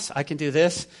promise, I can do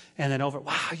this, and then over,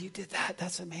 wow, you did that.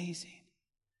 That's amazing.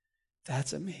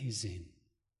 That's amazing.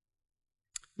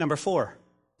 Number 4.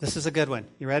 This is a good one.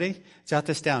 You ready? Jot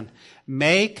this down.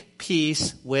 Make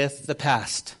peace with the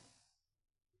past.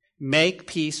 Make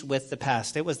peace with the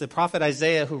past. It was the prophet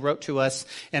Isaiah who wrote to us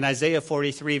in Isaiah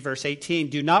 43, verse 18,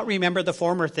 do not remember the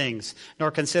former things,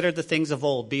 nor consider the things of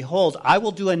old. Behold, I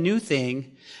will do a new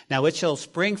thing. Now it shall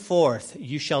spring forth.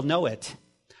 You shall know it.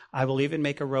 I will even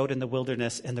make a road in the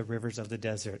wilderness and the rivers of the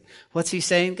desert. What's he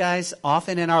saying, guys?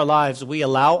 Often in our lives, we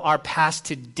allow our past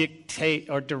to dictate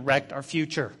or direct our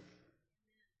future.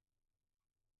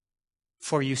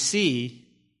 For you see,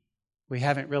 we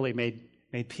haven't really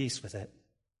made peace with it.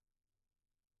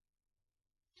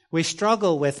 We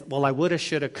struggle with, well, I woulda,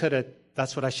 shoulda, coulda,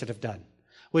 that's what I should have done.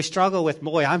 We struggle with,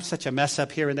 boy, I'm such a mess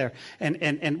up here and there.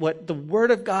 And what the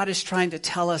Word of God is trying to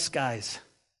tell us, guys,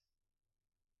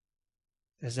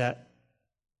 is that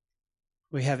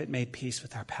we haven't made peace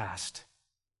with our past.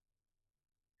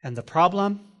 And the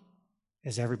problem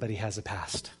is everybody has a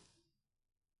past.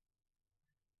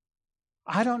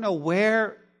 I don't know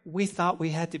where we thought we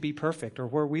had to be perfect or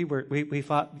where we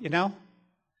thought,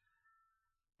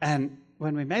 and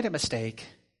when we made a mistake,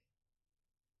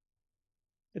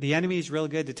 the enemy is real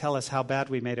good to tell us how bad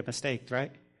we made a mistake,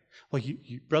 right? Well,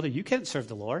 brother, you can't serve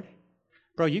the Lord.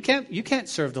 Bro, you can't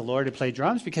serve the Lord and play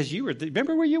drums because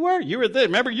remember where you were? You were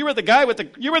the guy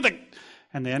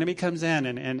and the enemy comes in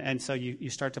and so you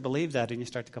start to believe that and you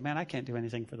start to go, man, I can't do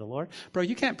anything for the Lord. Bro,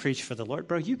 you can't preach for the Lord.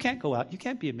 Bro, you can't go out. You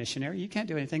can't be a missionary. You can't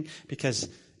do anything because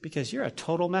you're a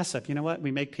total mess up. You know what?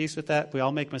 We make peace with that. We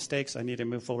all make mistakes. I need to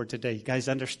move forward today. You guys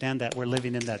understand that we're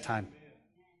living in that time.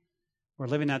 We're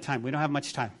living that time. We don't have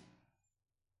much time.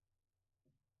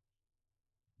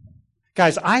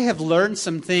 Guys, I have learned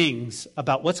some things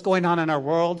about what's going on in our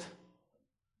world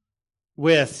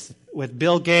with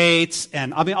Bill Gates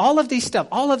and all of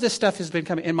this stuff has been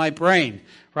coming in my brain,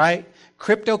 right?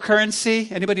 Cryptocurrency.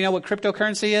 Anybody know what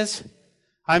cryptocurrency is?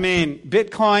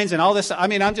 Bitcoins and all this.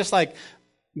 I'm just like,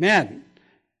 man.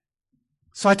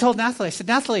 So I told Nathalie, I said,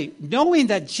 Nathalie, knowing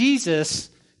that Jesus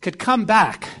could come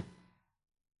back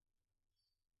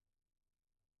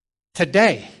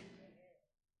today,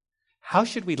 how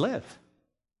should we live?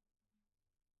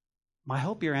 I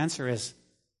hope your answer is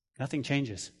nothing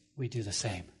changes. We do the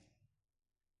same.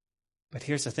 But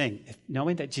here's the thing.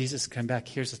 Knowing that Jesus can come back,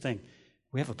 here's the thing.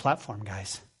 We have a platform,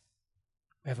 guys.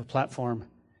 We have a platform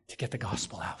to get the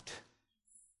gospel out.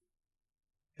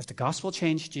 If the gospel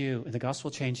changed you, and the gospel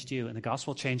changed you, and the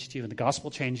gospel changed you, and the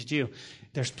gospel changed you,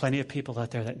 there's plenty of people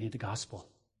out there that need the gospel.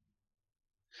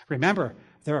 Remember,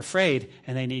 they're afraid,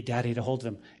 and they need Daddy to hold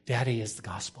them. Daddy is the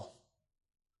gospel.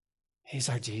 He's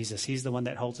our Jesus. He's the one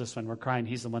that holds us when we're crying.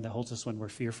 He's the one that holds us when we're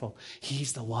fearful.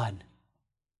 He's the one.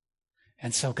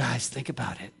 And so, guys, think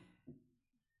about it.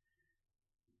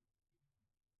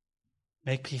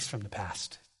 Make peace from the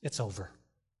past. It's over.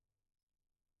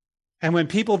 And when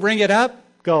people bring it up,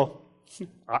 go,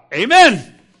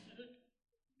 amen.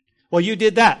 Well, you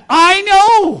did that. I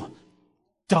know,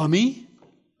 dummy.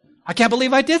 I can't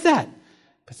believe I did that.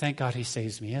 But thank God he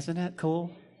saves me. Isn't that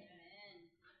cool?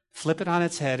 Flip it on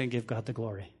its head and give God the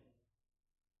glory.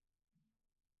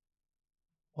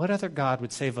 What other God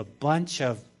would save a bunch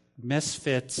of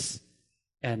misfits?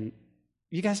 And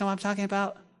you guys know what I'm talking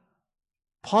about?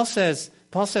 Paul says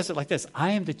it like this: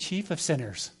 I am the chief of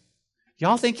sinners.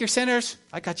 Y'all think you're sinners?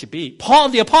 I got you beat. Paul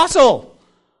the apostle.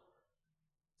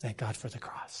 Thank God for the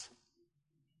cross.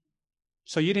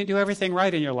 So you didn't do everything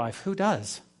right in your life. Who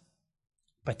does?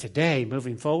 But today,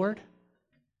 moving forward,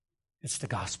 it's the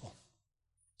gospel.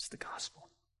 It's the gospel.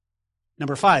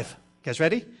 Number 5. You guys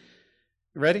ready?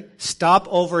 You ready? Stop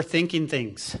overthinking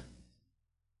things.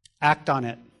 Act on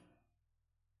it.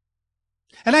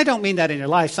 And I don't mean that in your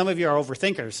life. Some of you are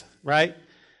overthinkers, right?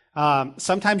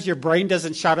 Sometimes your brain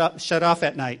doesn't shut off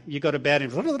at night. You go to bed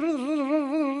and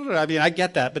I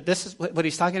get that. But this is what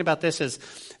he's talking about. This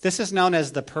is known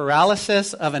as the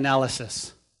paralysis of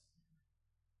analysis.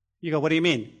 You go, what do you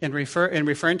mean? In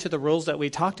referring to the rules that we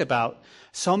talked about,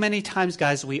 so many times,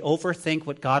 guys, we overthink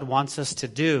what God wants us to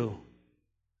do.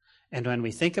 And when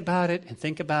we think about it and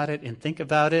think about it and think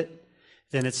about it,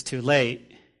 then it's too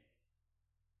late.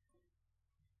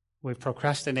 We've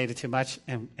procrastinated too much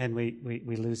and we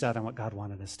lose out on what God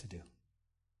wanted us to do.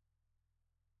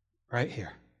 Right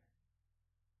here.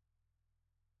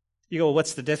 You go, well,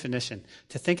 what's the definition?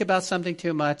 To think about something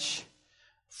too much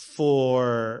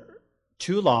for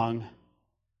too long,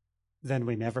 then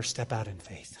we never step out in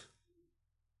faith.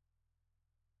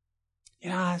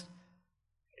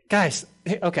 Guys,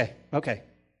 okay.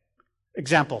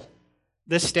 Example.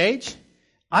 This stage,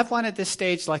 I've wanted this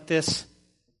stage like this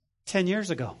 10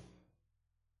 years ago.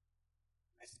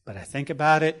 But I think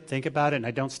about it, and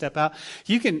I don't step out.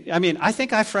 I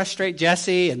think I frustrate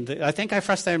Jesse, and I think I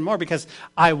frustrate him more because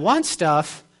I want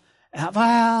stuff,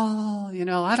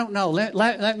 Well, I don't know.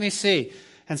 Let me see.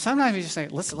 And sometimes you just say,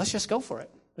 let's just go for it.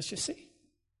 Let's just see.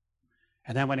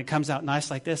 And then when it comes out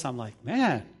nice like this, I'm like,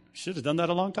 man, should have done that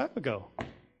a long time ago.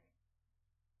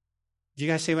 Do you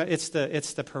guys see what it's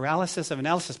the paralysis of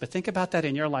analysis? But think about that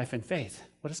in your life in faith.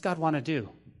 What does God want to do?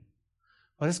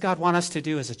 What does God want us to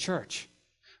do as a church?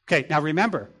 Okay, now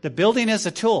remember, the building is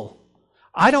a tool.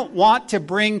 I don't want to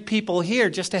bring people here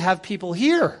just to have people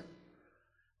here.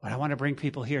 What I want to bring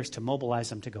people here is to mobilize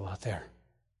them to go out there.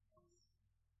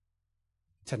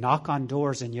 To knock on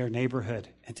doors in your neighborhood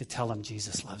and to tell them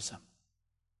Jesus loves them.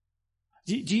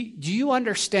 Do you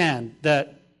understand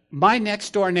that my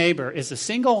next door neighbor is a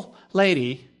single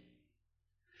lady,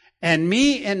 and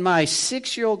me and my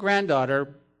 6-year-old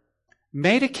granddaughter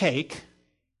made a cake,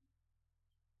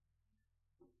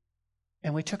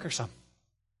 and we took her some.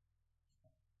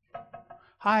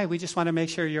 Hi, we just want to make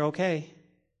sure you're okay.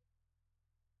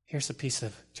 Here's a piece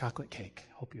of chocolate cake.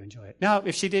 Hope you enjoy it. Now,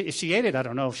 if she ate it, I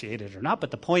don't know if she ate it or not,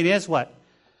 but the point is what?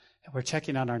 We're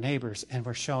checking on our neighbors, and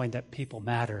we're showing that people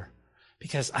matter.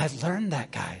 Because I've learned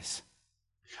that, guys.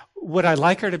 Would I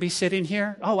like her to be sitting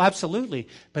here? Oh, absolutely.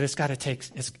 But it's got to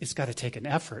take an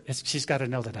effort. She's got to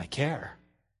know that I care.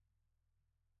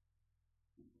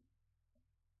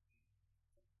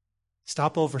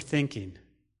 Stop overthinking.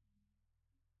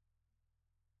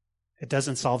 It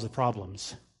doesn't solve the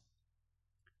problems.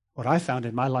 What I found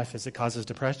in my life is it causes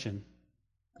depression.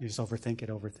 You just overthink it.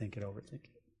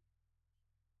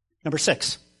 Number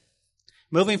 6.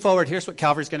 Moving forward, here's what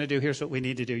Calvary's going to do. Here's what we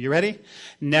need to do. You ready?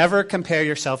 Never compare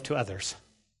yourself to others.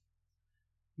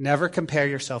 Never compare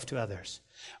yourself to others.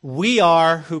 We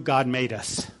are who God made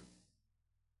us.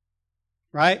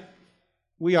 Right?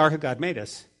 We are who God made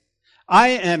us.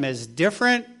 I am as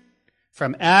different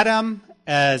from Adam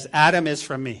as Adam is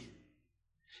from me.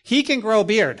 He can grow a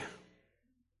beard.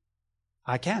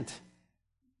 I can't.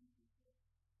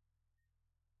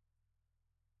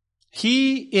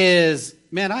 He is,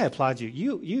 man, I applaud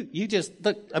you. You just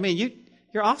look,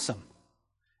 you're awesome.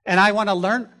 And I want to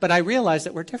learn, but I realize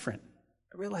that we're different.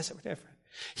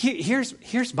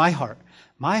 Here's my heart.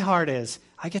 My heart is,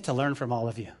 I get to learn from all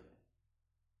of you.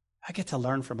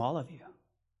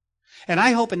 And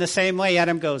I hope in the same way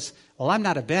Adam goes, well, I'm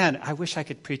not a Ben. I wish I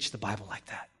could preach the Bible like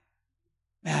that.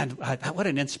 Man, what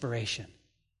an inspiration.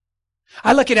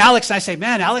 I look at Alex and I say,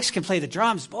 man, Alex can play the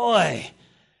drums. Boy,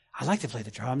 I like to play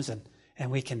the drums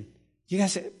and we can, you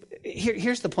guys,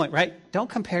 here's the point, right? Don't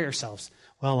compare yourselves.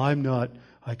 Well, I'm not,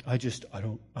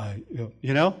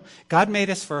 God made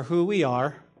us for who we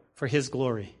are, for His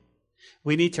glory.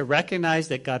 We need to recognize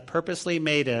that God purposely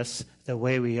made us the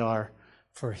way we are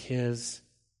for His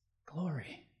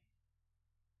glory.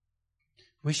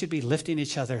 We should be lifting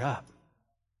each other up.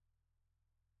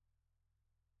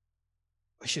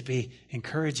 We should be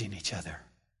encouraging each other,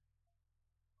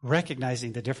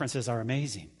 recognizing the differences are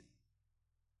amazing.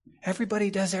 Everybody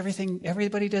does everything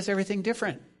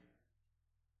different.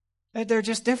 They're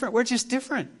just different. We're just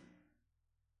different.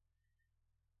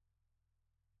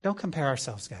 Don't compare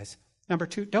ourselves, guys. Number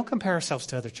 2, don't compare ourselves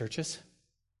to other churches.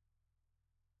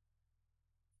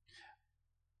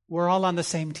 We're all on the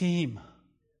same team.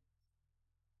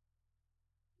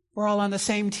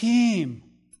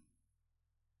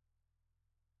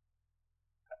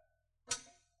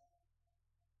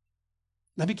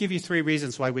 Let me give you 3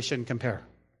 reasons why we shouldn't compare.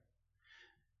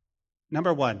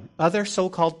 Number 1, other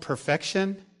so-called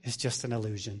perfection is just an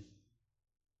illusion.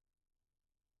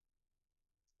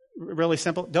 Really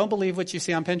simple. Don't believe what you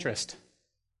see on Pinterest.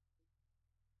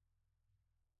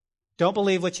 Don't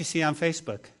believe what you see on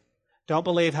Facebook. Don't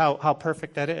believe how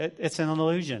perfect that is. It's an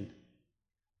illusion.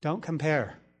 Don't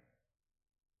compare.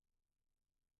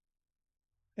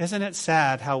 Isn't it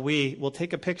sad how we will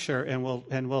take a picture and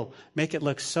we'll make it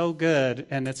look so good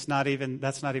and that's not even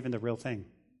the real thing.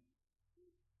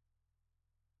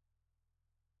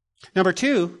 Number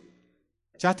 2,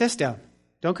 jot this down.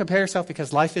 Don't compare yourself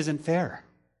because life isn't fair.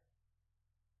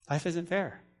 Life isn't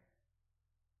fair.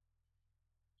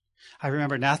 I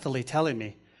remember Nathalie telling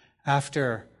me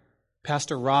after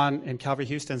Pastor Ron in Calvary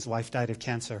Houston's wife died of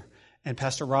cancer and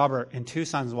Pastor Robert in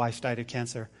Tucson's wife died of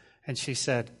cancer, and she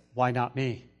said, why not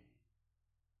me?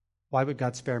 Why would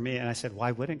God spare me? And I said,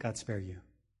 why wouldn't God spare you?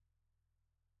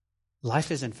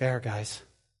 Life isn't fair, guys.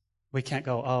 We can't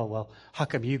go, oh, well, how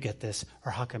come you get this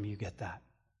or how come you get that?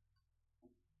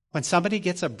 When somebody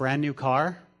gets a brand new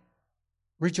car,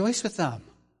 rejoice with them.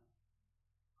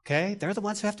 Okay? They're the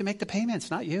ones who have to make the payments,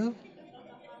 not you.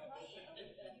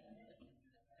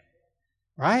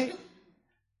 Right?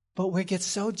 But we get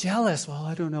so jealous. Well,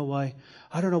 I don't know why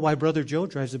Brother Joe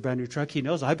drives a brand new truck. He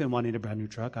knows I've been wanting a brand new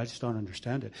truck. I just don't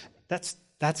understand it. That's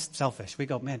selfish. We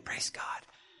go, man, praise God.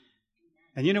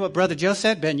 And you know what Brother Joe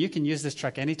said? Ben, you can use this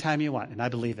truck anytime you want. And I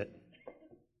believe it.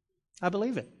 I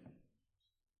believe it.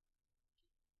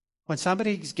 When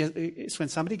somebody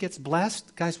gets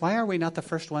blessed, guys, why are we not the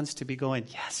first ones to be going,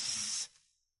 yes,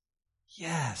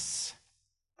 yes,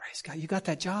 praise God, you got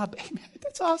that job. Amen.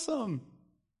 That's awesome.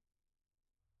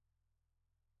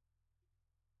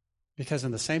 Because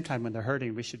in the same time when they're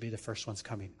hurting, we should be the first ones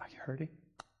coming. Are you hurting?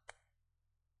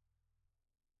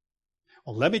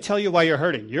 Well, let me tell you why you're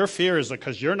hurting. Your fear is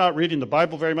because you're not reading the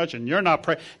Bible very much and you're not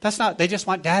praying. That's not, they just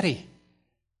want daddy.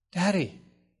 Daddy.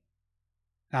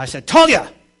 And I said, Talia,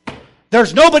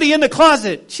 there's nobody in the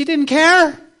closet. She didn't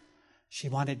care. She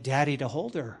wanted daddy to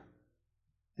hold her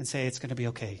and say, it's going to be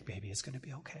okay, baby. It's going to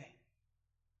be okay.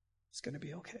 It's going to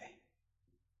be okay.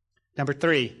 Number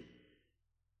 3.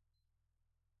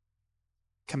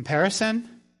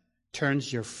 Comparison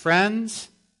turns your friends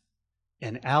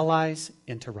and allies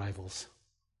into rivals.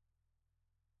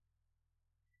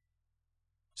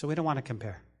 So we don't want to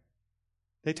compare.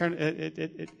 They turn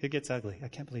it gets ugly. I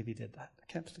can't believe he did that. I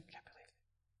can't believe it.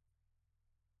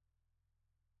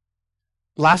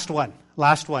 Last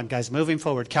one, guys. Moving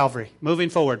forward, Calvary. Moving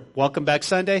forward. Welcome back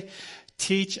Sunday.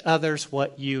 Teach others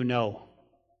what you know.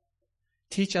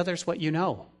 Teach others what you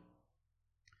know.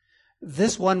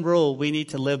 This one rule we need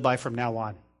to live by from now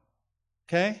on.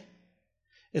 Okay?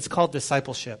 It's called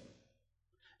discipleship.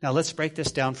 Now let's break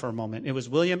this down for a moment. It was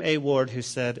William A. Ward who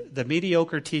said, the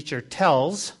mediocre teacher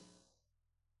tells,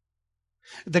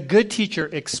 the good teacher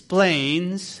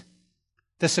explains,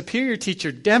 the superior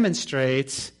teacher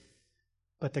demonstrates,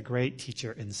 but the great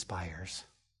teacher inspires.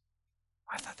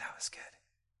 I thought that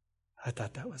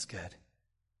was good.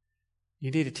 You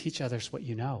need to teach others what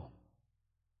you know.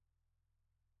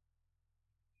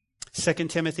 2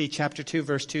 Timothy chapter 2,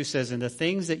 verse 2 says, and the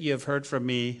things that you have heard from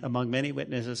me among many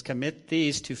witnesses, commit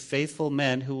these to faithful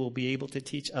men who will be able to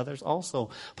teach others also.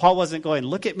 Paul wasn't going,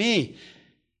 look at me.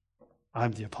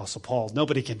 I'm the Apostle Paul.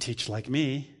 Nobody can teach like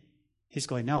me. He's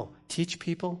going, no, teach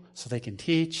people so they can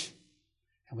teach.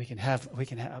 And we can have,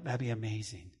 that'd be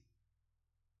amazing.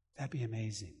 That'd be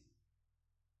amazing.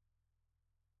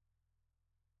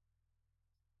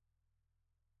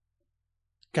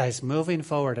 Guys, moving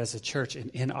forward as a church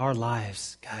in our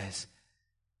lives, guys,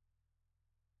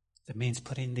 that means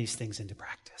putting these things into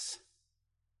practice.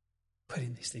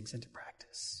 Putting these things into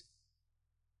practice.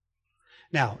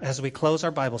 Now, as we close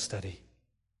our Bible study,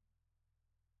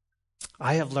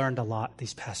 I have learned a lot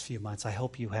these past few months. I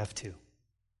hope you have too.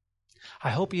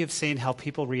 I hope you have seen how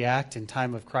people react in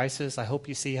time of crisis. I hope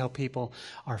you see how people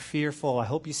are fearful. I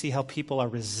hope you see how people are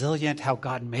resilient, how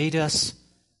God made us,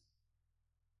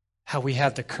 how we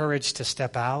have the courage to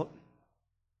step out.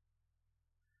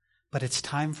 But it's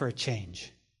time for a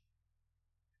change.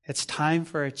 It's time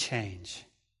for a change.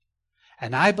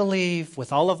 And I believe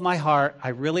with all of my heart, I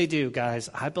really do, guys,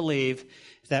 I believe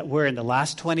that we're in the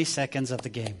last 20 seconds of the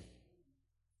game.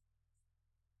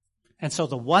 And so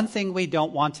the one thing we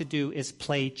don't want to do is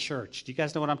play church. Do you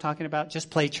guys know what I'm talking about?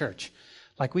 Just play church.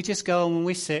 Like we just go and when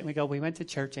we sit and we go, we went to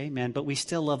church, amen, but we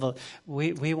still love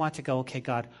we want to go, okay,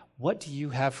 God, what do you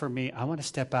have for me? I want to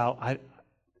step out.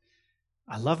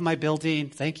 I love my building.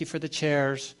 Thank you for the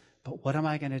chairs. But what am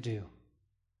I going to do?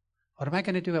 What am I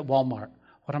going to do at Walmart?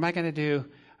 What am I going to do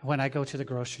when I go to the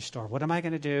grocery store? What am I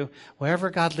going to do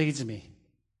wherever God leads me?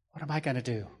 What am I going to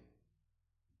do?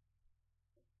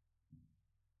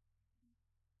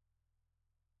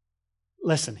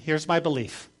 Listen, here's my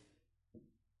belief.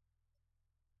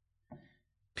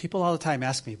 People all the time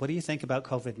ask me, what do you think about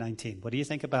COVID-19? What do you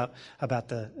think about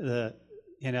the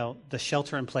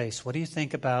shelter in place? What do you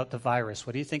think about the virus?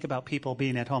 What do you think about people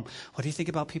being at home? What do you think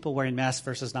about people wearing masks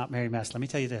versus not wearing masks? Let me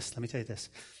tell you this.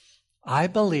 I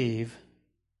believe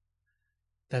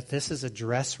that this is a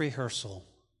dress rehearsal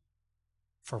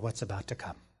for what's about to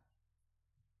come.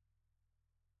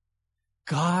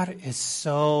 God is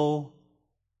so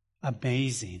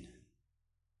amazing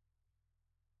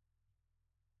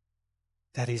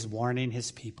that he's warning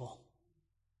his people.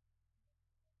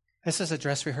 This is a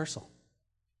dress rehearsal.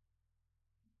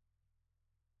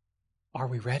 Are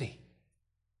we ready?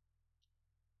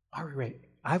 Are we ready?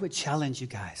 I would challenge you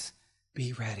guys,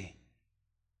 be ready.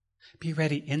 Be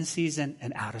ready in season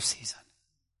and out of season.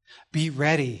 Be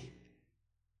ready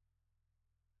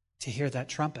to hear that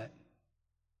trumpet.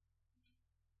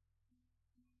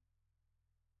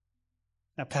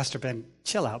 Now, Pastor Ben,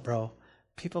 chill out, bro.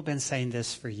 People have been saying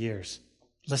this for years.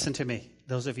 Listen to me.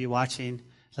 Those of you watching,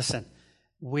 listen.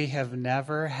 We have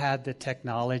never had the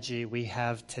technology we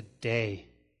have today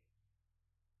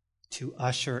to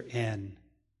usher in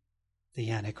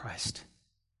the Antichrist.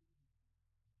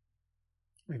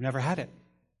 We've never had it.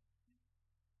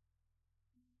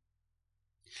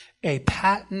 A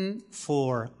patent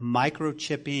for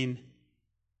microchipping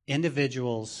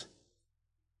individuals,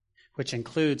 which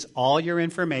includes all your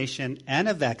information and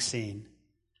a vaccine,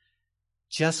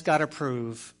 just got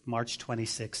approved March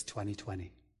 26,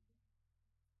 2020.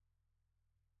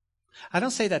 I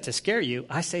don't say that to scare you.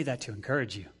 I say that to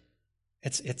encourage you.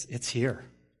 It's here.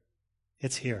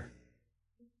 It's here.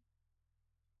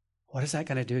 What is that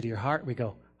going to do to your heart? We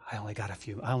go, I only got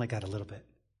a little bit.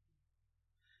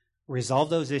 Resolve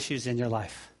those issues in your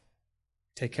life.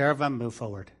 Take care of them, move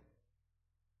forward.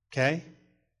 Okay?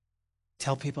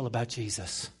 Tell people about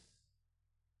Jesus.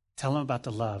 Tell them about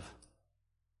the love.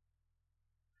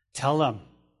 Tell them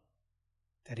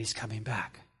that he's coming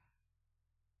back.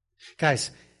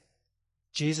 Guys,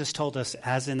 Jesus told us,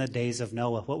 as in the days of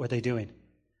Noah, what were they doing?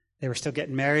 They were still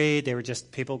getting married. They were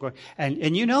just people going.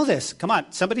 And you know this. Come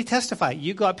on, somebody testify.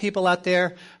 You got people out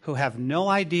there who have no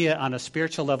idea on a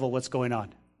spiritual level what's going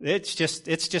on. It's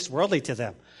just worldly to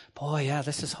them. Boy, yeah,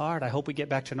 this is hard. I hope we get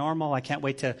back to normal. I can't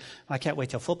wait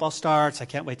till football starts. I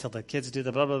can't wait till the kids do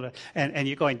the blah, blah, blah. And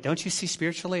you're going, don't you see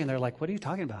spiritually? And they're like, what are you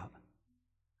talking about?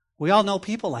 We all know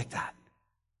people like that.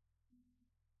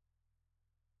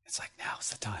 It's like,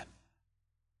 now's the time.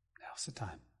 Now's the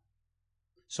time.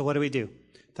 So what do?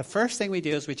 The first thing we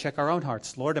do is we check our own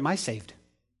hearts. Lord, am I saved?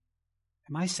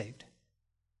 Am I saved?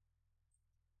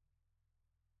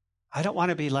 I don't want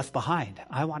to be left behind.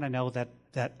 I want to know that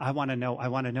I want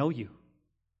to know you.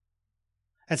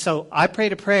 And so I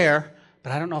prayed a prayer,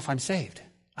 but I don't know if I'm saved.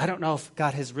 I don't know if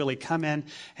God has really come in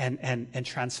and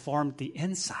transformed the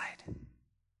inside.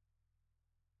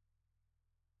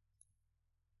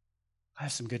 I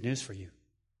have some good news for you.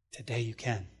 Today you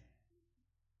can.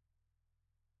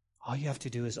 All you have to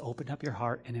do is open up your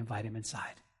heart and invite him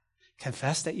inside.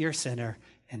 Confess that you're a sinner.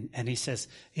 And he says,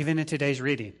 even in today's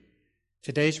reading,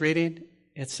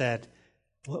 it said,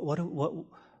 what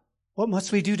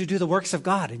must we do to do the works of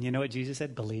God? And you know what Jesus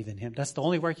said? Believe in him. That's the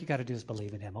only work you got to do is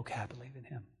believe in him. Okay, I believe in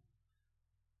him.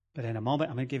 But in a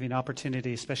moment, I'm going to give you an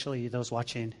opportunity, especially those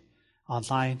watching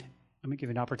online, I'm going to give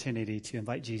you an opportunity to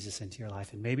invite Jesus into your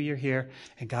life. And maybe you're here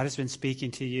and God has been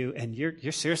speaking to you and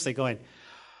you're seriously going,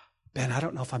 Ben, I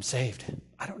don't know if I'm saved.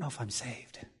 I don't know if I'm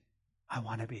saved. I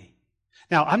want to be.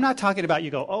 Now, I'm not talking about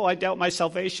you go, oh, I doubt my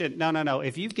salvation. No.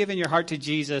 If you've given your heart to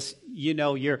Jesus, you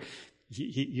know you're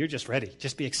just ready.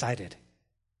 Just be excited.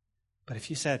 But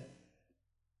if you said,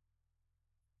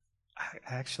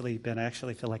 Ben, I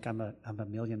actually feel like I'm a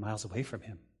million miles away from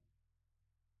him.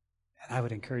 And I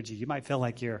would encourage you. You might feel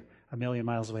like you're a million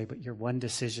miles away, but you're one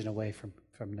decision away from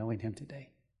knowing him today.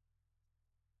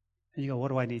 And you go, what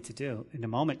do I need to do? In a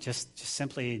moment, just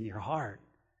simply in your heart,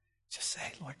 just say,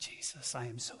 Lord Jesus, I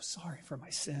am so sorry for my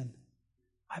sin.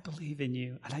 I believe in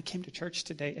you. And I came to church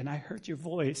today and I heard your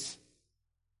voice.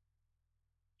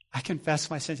 I confess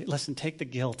my sins. Listen, take the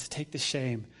guilt, take the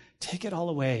shame, take it all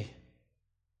away.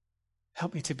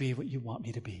 Help me to be what you want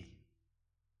me to be.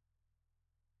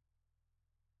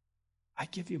 I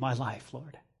give you my life,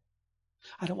 Lord.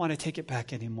 I don't want to take it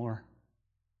back anymore.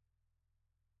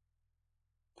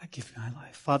 I give you my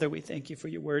life. Father, we thank you for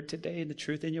your word today and the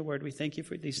truth in your word. We thank you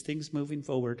for these things moving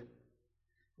forward.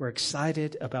 We're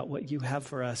excited about what you have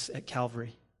for us at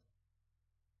Calvary.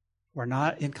 We're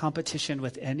not in competition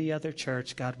with any other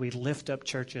church. God, we lift up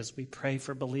churches. We pray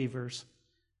for believers.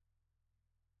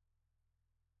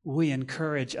 We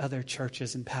encourage other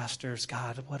churches and pastors.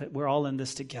 God, we're all in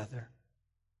this together.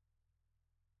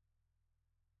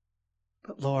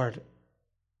 But Lord,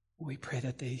 we pray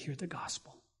that they hear the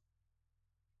gospel.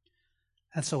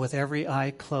 And so with every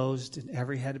eye closed and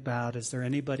every head bowed, is there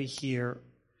anybody here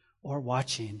or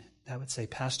watching that would say,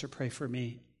 Pastor, pray for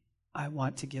me. I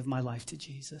want to give my life to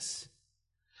Jesus.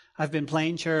 I've been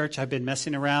playing church. I've been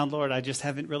messing around, Lord. I just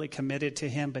haven't really committed to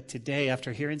him. But today,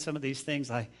 after hearing some of these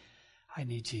things, I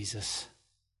need Jesus.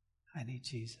 I need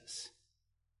Jesus.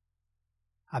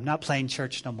 I'm not playing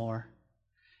church no more.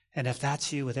 And if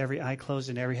that's you with every eye closed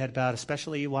and every head bowed,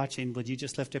 especially you watching, would you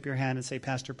just lift up your hand and say,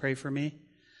 Pastor, pray for me?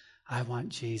 I want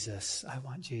Jesus. I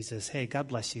want Jesus. Hey, God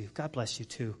bless you. God bless you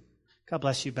too. God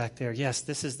bless you back there. Yes,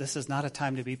 this is not a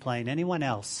time to be playing. Anyone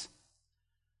else?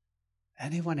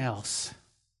 Anyone else?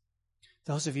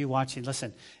 Those of you watching,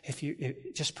 listen, if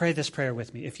just pray this prayer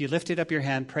with me. If you lifted up your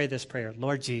hand, pray this prayer.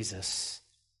 Lord Jesus,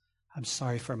 I'm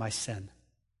sorry for my sin.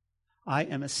 I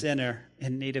am a sinner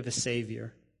in need of a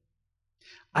Savior.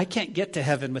 I can't get to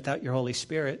heaven without your Holy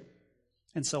Spirit,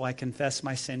 and so I confess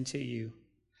my sin to you.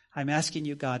 I'm asking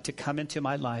you, God, to come into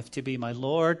my life, to be my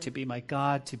Lord, to be my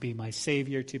God, to be my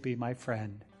Savior, to be my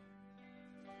friend.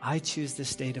 I choose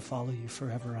this day to follow you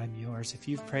forever. I'm yours. If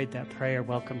you've prayed that prayer,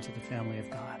 welcome to the family of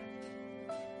God.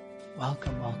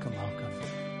 Welcome, welcome, welcome.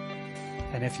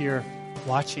 And if you're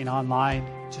watching online,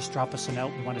 just drop us a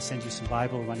note. We want to send you some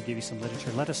Bible. We want to give you some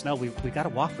literature. Let us know. We got to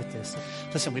walk with this.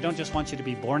 Listen, we don't just want you to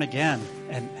be born again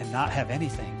and not have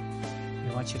anything.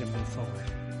 We want you to move forward.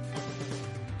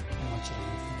 We want you to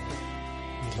move forward.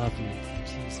 We love you in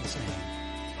Jesus' name.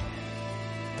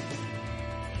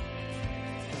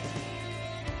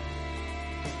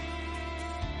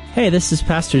 Hey, this is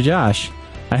Pastor Josh.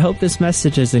 I hope this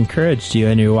message has encouraged you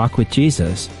in your walk with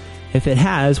Jesus. If it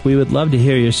has, we would love to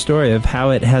hear your story of how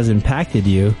it has impacted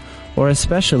you, or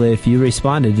especially if you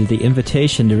responded to the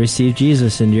invitation to receive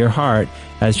Jesus into your heart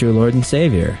as your Lord and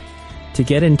Savior. To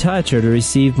get in touch or to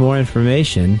receive more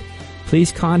information,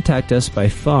 please contact us by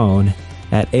phone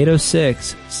at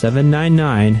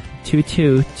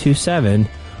 806-799-2227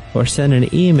 or send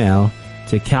an email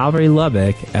to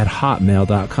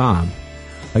calvarylubbock@hotmail.com.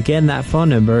 Again, that phone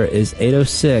number is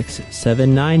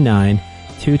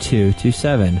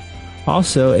 806-799-2227.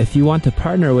 Also, if you want to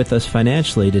partner with us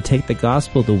financially to take the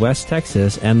gospel to West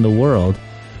Texas and the world,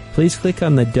 please click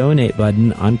on the donate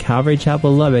button on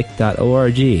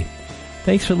calvarychapellubbock.org.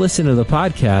 Thanks for listening to the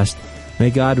podcast. May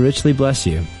God richly bless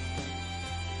you.